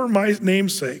wrought for my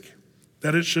name's sake,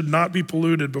 that it should not be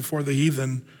polluted before the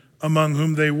heathen among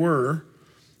whom they were,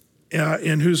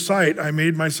 in whose sight I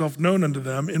made myself known unto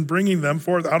them in bringing them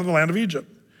forth out of the land of Egypt.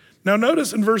 Now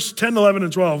notice in verse 10, 11,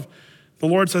 and 12, the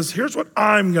Lord says, here's what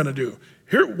I'm gonna do.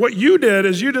 Here, what you did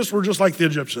is you were just like the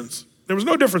Egyptians. There was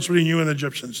no difference between you and the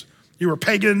Egyptians. You were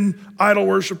pagan,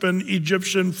 idol-worshiping,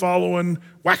 Egyptian following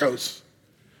wackos.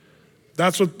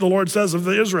 That's what the Lord says of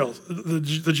the Israel, the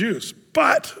Jews.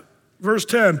 But, verse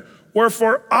 10,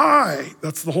 wherefore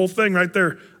that's the whole thing right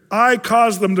there, I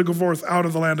caused them to go forth out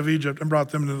of the land of Egypt and brought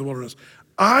them into the wilderness.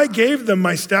 I gave them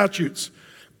my statutes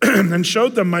and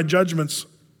showed them my judgments,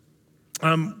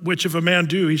 which if a man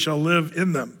do, he shall live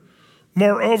in them.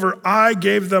 Moreover, I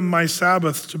gave them my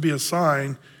Sabbaths to be a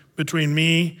sign between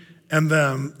me and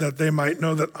them, that they might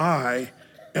know that I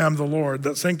am the Lord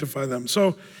that sanctify them.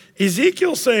 So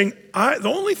Ezekiel's saying,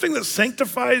 the only thing that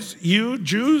sanctifies you,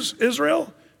 Jews,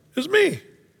 Israel, is me.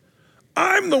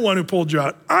 I'm the one who pulled you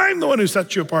out. I'm the one who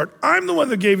set you apart. I'm the one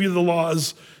that gave you the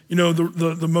laws,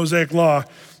 the Mosaic law.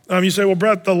 You say, well,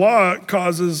 Brett, the law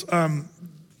causes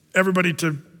everybody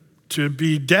to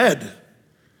be dead.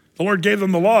 The Lord gave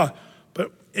them the law.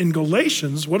 But in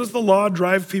Galatians, what does the law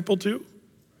drive people to?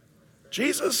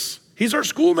 Jesus. He's our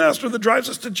schoolmaster that drives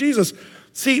us to Jesus.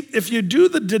 See, if you do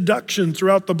the deduction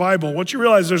throughout the Bible, what you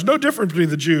realize, there's no difference between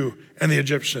the Jew and the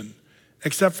Egyptian,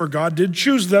 except for God did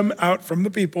choose them out from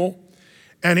the people.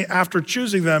 And after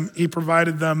choosing them, he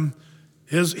provided them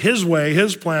his way,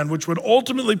 his plan, which would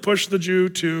ultimately push the Jew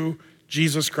to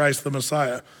Jesus Christ, the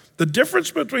Messiah. The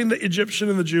difference between the Egyptian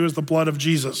and the Jew is the blood of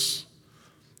Jesus.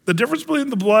 The difference between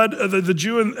the blood of the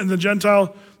Jew and the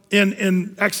Gentile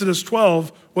in Exodus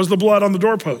 12 was the blood on the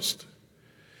doorpost.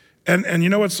 And you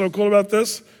know what's so cool about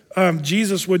this?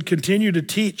 Jesus would continue to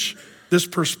teach this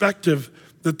perspective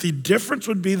that the difference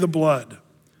would be the blood.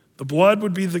 The blood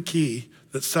would be the key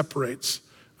that separates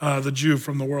the Jew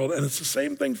from the world. And it's the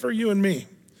same thing for you and me.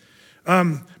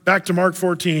 Back to Mark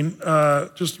 14,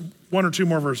 just one or two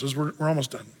more verses. We're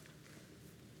almost done.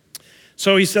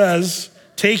 So he says,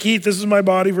 take, eat, this is my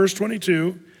body, verse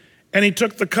 22. And he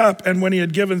took the cup, and when he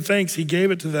had given thanks, he gave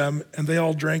it to them, and they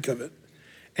all drank of it.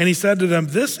 And he said to them,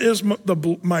 this is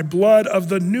my blood of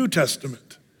the New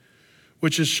Testament,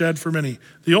 which is shed for many.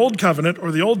 The Old Covenant,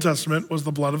 or the Old Testament, was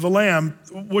the blood of the Lamb,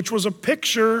 which was a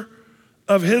picture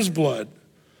of his blood,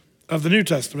 of the New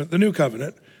Testament, the New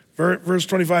Covenant. Verse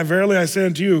 25, verily I say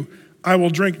unto you, I will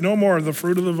drink no more of the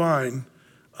fruit of the vine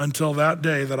until that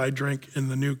day that I drink in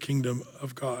the new kingdom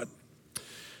of God.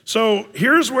 So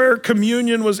here's where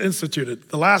communion was instituted.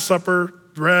 The Last Supper,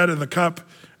 bread and the cup,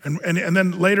 and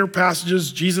then later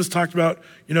passages, Jesus talked about,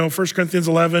 1 Corinthians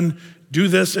 11, do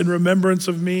this in remembrance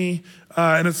of me.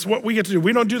 And it's what we get to do.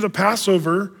 We don't do the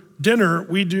Passover dinner,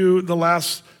 we do the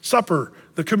Last Supper,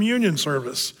 the communion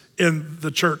service in the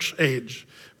church age,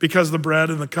 because of the bread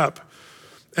and the cup.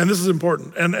 And this is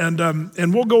important.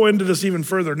 And we'll go into this even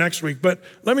further next week. But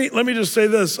let me just say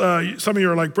this. Some of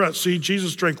you are like, Brett, see,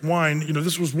 Jesus drank wine.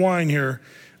 This was wine here.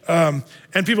 And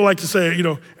people like to say,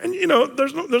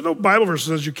 there's no Bible verse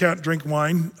that says you can't drink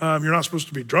wine. You're not supposed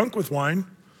to be drunk with wine,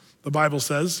 the Bible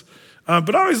says.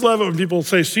 But I always love it when people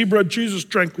say, see, Brett, Jesus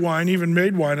drank wine, even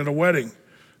made wine at a wedding.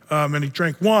 And he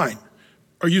drank wine.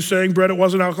 Are you saying, Brett, it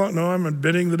wasn't alcohol? No, I'm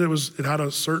admitting that it had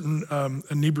a certain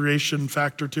inebriation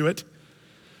factor to it.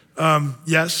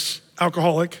 Yes,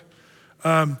 alcoholic.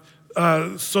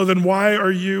 So then why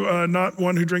are you not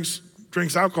one who drinks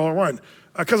alcohol or wine?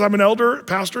 Because I'm an elder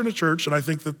pastor in a church, and I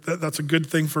think that's a good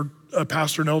thing for a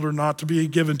pastor and elder not to be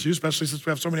given to, especially since we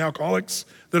have so many alcoholics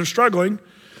that are struggling.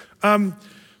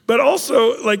 But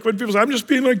also, like when people say, I'm just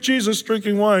being like Jesus,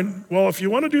 drinking wine. Well, if you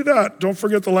want to do that, don't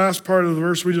forget the last part of the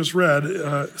verse we just read.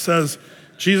 It says,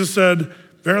 Jesus said,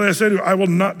 verily I say to you, I will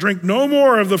not drink no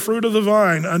more of the fruit of the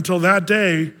vine until that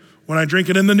day when I drink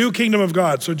it in the new kingdom of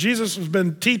God. So Jesus has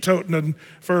been teetotaling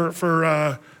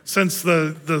for since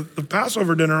the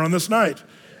Passover dinner on this night,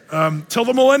 till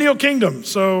the millennial kingdom.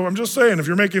 So I'm just saying, if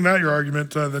you're making that your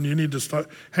argument, then you need to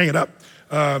hang it up.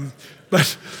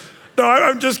 But no,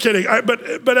 I'm just kidding.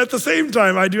 But at the same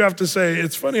time, I do have to say,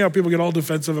 it's funny how people get all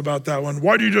defensive about that one.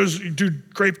 Why do you just do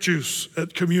grape juice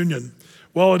at communion?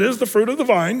 Well, it is the fruit of the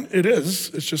vine. It is.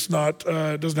 It's just not,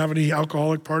 it doesn't have any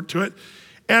alcoholic part to it.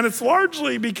 And it's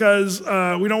largely because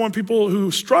we don't want people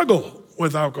who struggle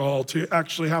with alcohol to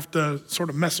actually have to sort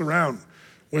of mess around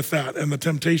with that and the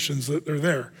temptations that are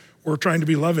there. We're trying to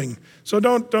be loving. So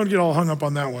don't get all hung up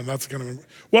on that one. That's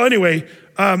well, anyway,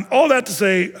 all that to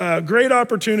say, great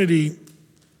opportunity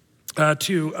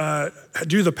to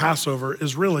do the Passover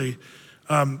is really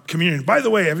communion. By the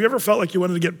way, have you ever felt like you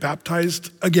wanted to get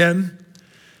baptized again?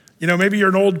 You know, maybe you're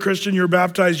an old Christian, you were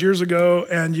baptized years ago,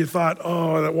 and you thought,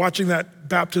 watching that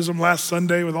baptism last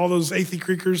Sunday with all those Athey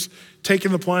Creekers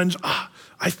taking the plunge,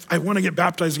 I want to get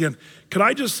baptized again. Could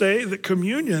I just say that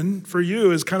communion for you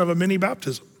is kind of a mini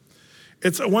baptism?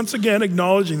 It's once again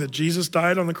acknowledging that Jesus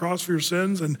died on the cross for your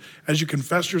sins, and as you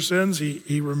confess your sins,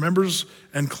 he remembers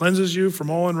and cleanses you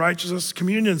from all unrighteousness.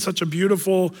 Communion is such a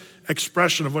beautiful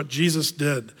expression of what Jesus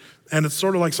did. And it's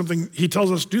sort of like something, he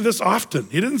tells us, do this often.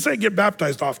 He didn't say get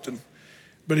baptized often,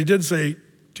 but he did say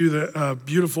do the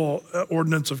beautiful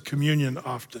ordinance of communion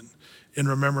often in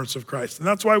remembrance of Christ. And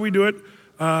that's why we do it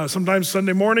sometimes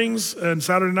Sunday mornings and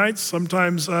Saturday nights.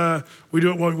 Sometimes we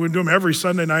do them every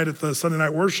Sunday night at the Sunday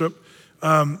night worship.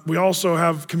 We also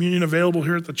have communion available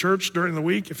here at the church during the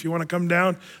week if you want to come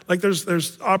down. Like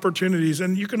there's opportunities.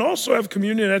 And you can also have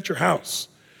communion at your house.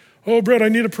 Oh, Brett, I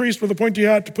need a priest with a pointy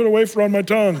hat to put a wafer on my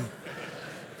tongue.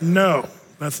 No,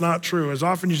 that's not true. As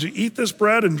often as you eat this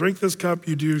bread and drink this cup,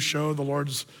 you do show the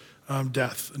Lord's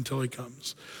death until he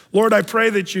comes. Lord, I pray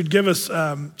that you'd give us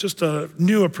just a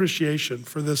new appreciation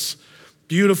for this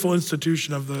beautiful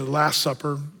institution of the Last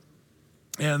Supper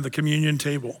and the communion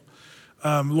table.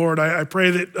 Lord, I pray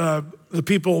that the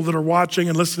people that are watching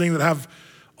and listening that have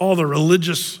all the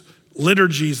religious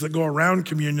liturgies that go around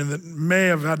communion that may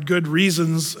have had good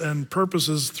reasons and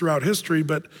purposes throughout history,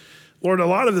 but Lord, a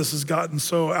lot of this has gotten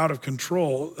so out of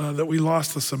control that we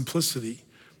lost the simplicity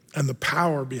and the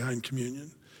power behind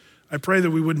communion. I pray that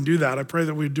we wouldn't do that. I pray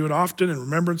that we'd do it often in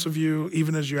remembrance of you,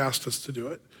 even as you asked us to do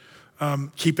it,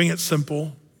 keeping it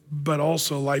simple, but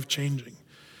also life-changing.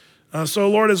 So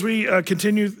Lord, as we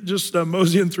continue just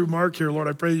moseying through Mark here, Lord,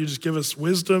 I pray that you just give us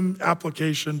wisdom,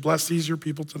 application, bless these your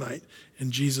people tonight. In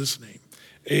Jesus' name,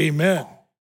 amen.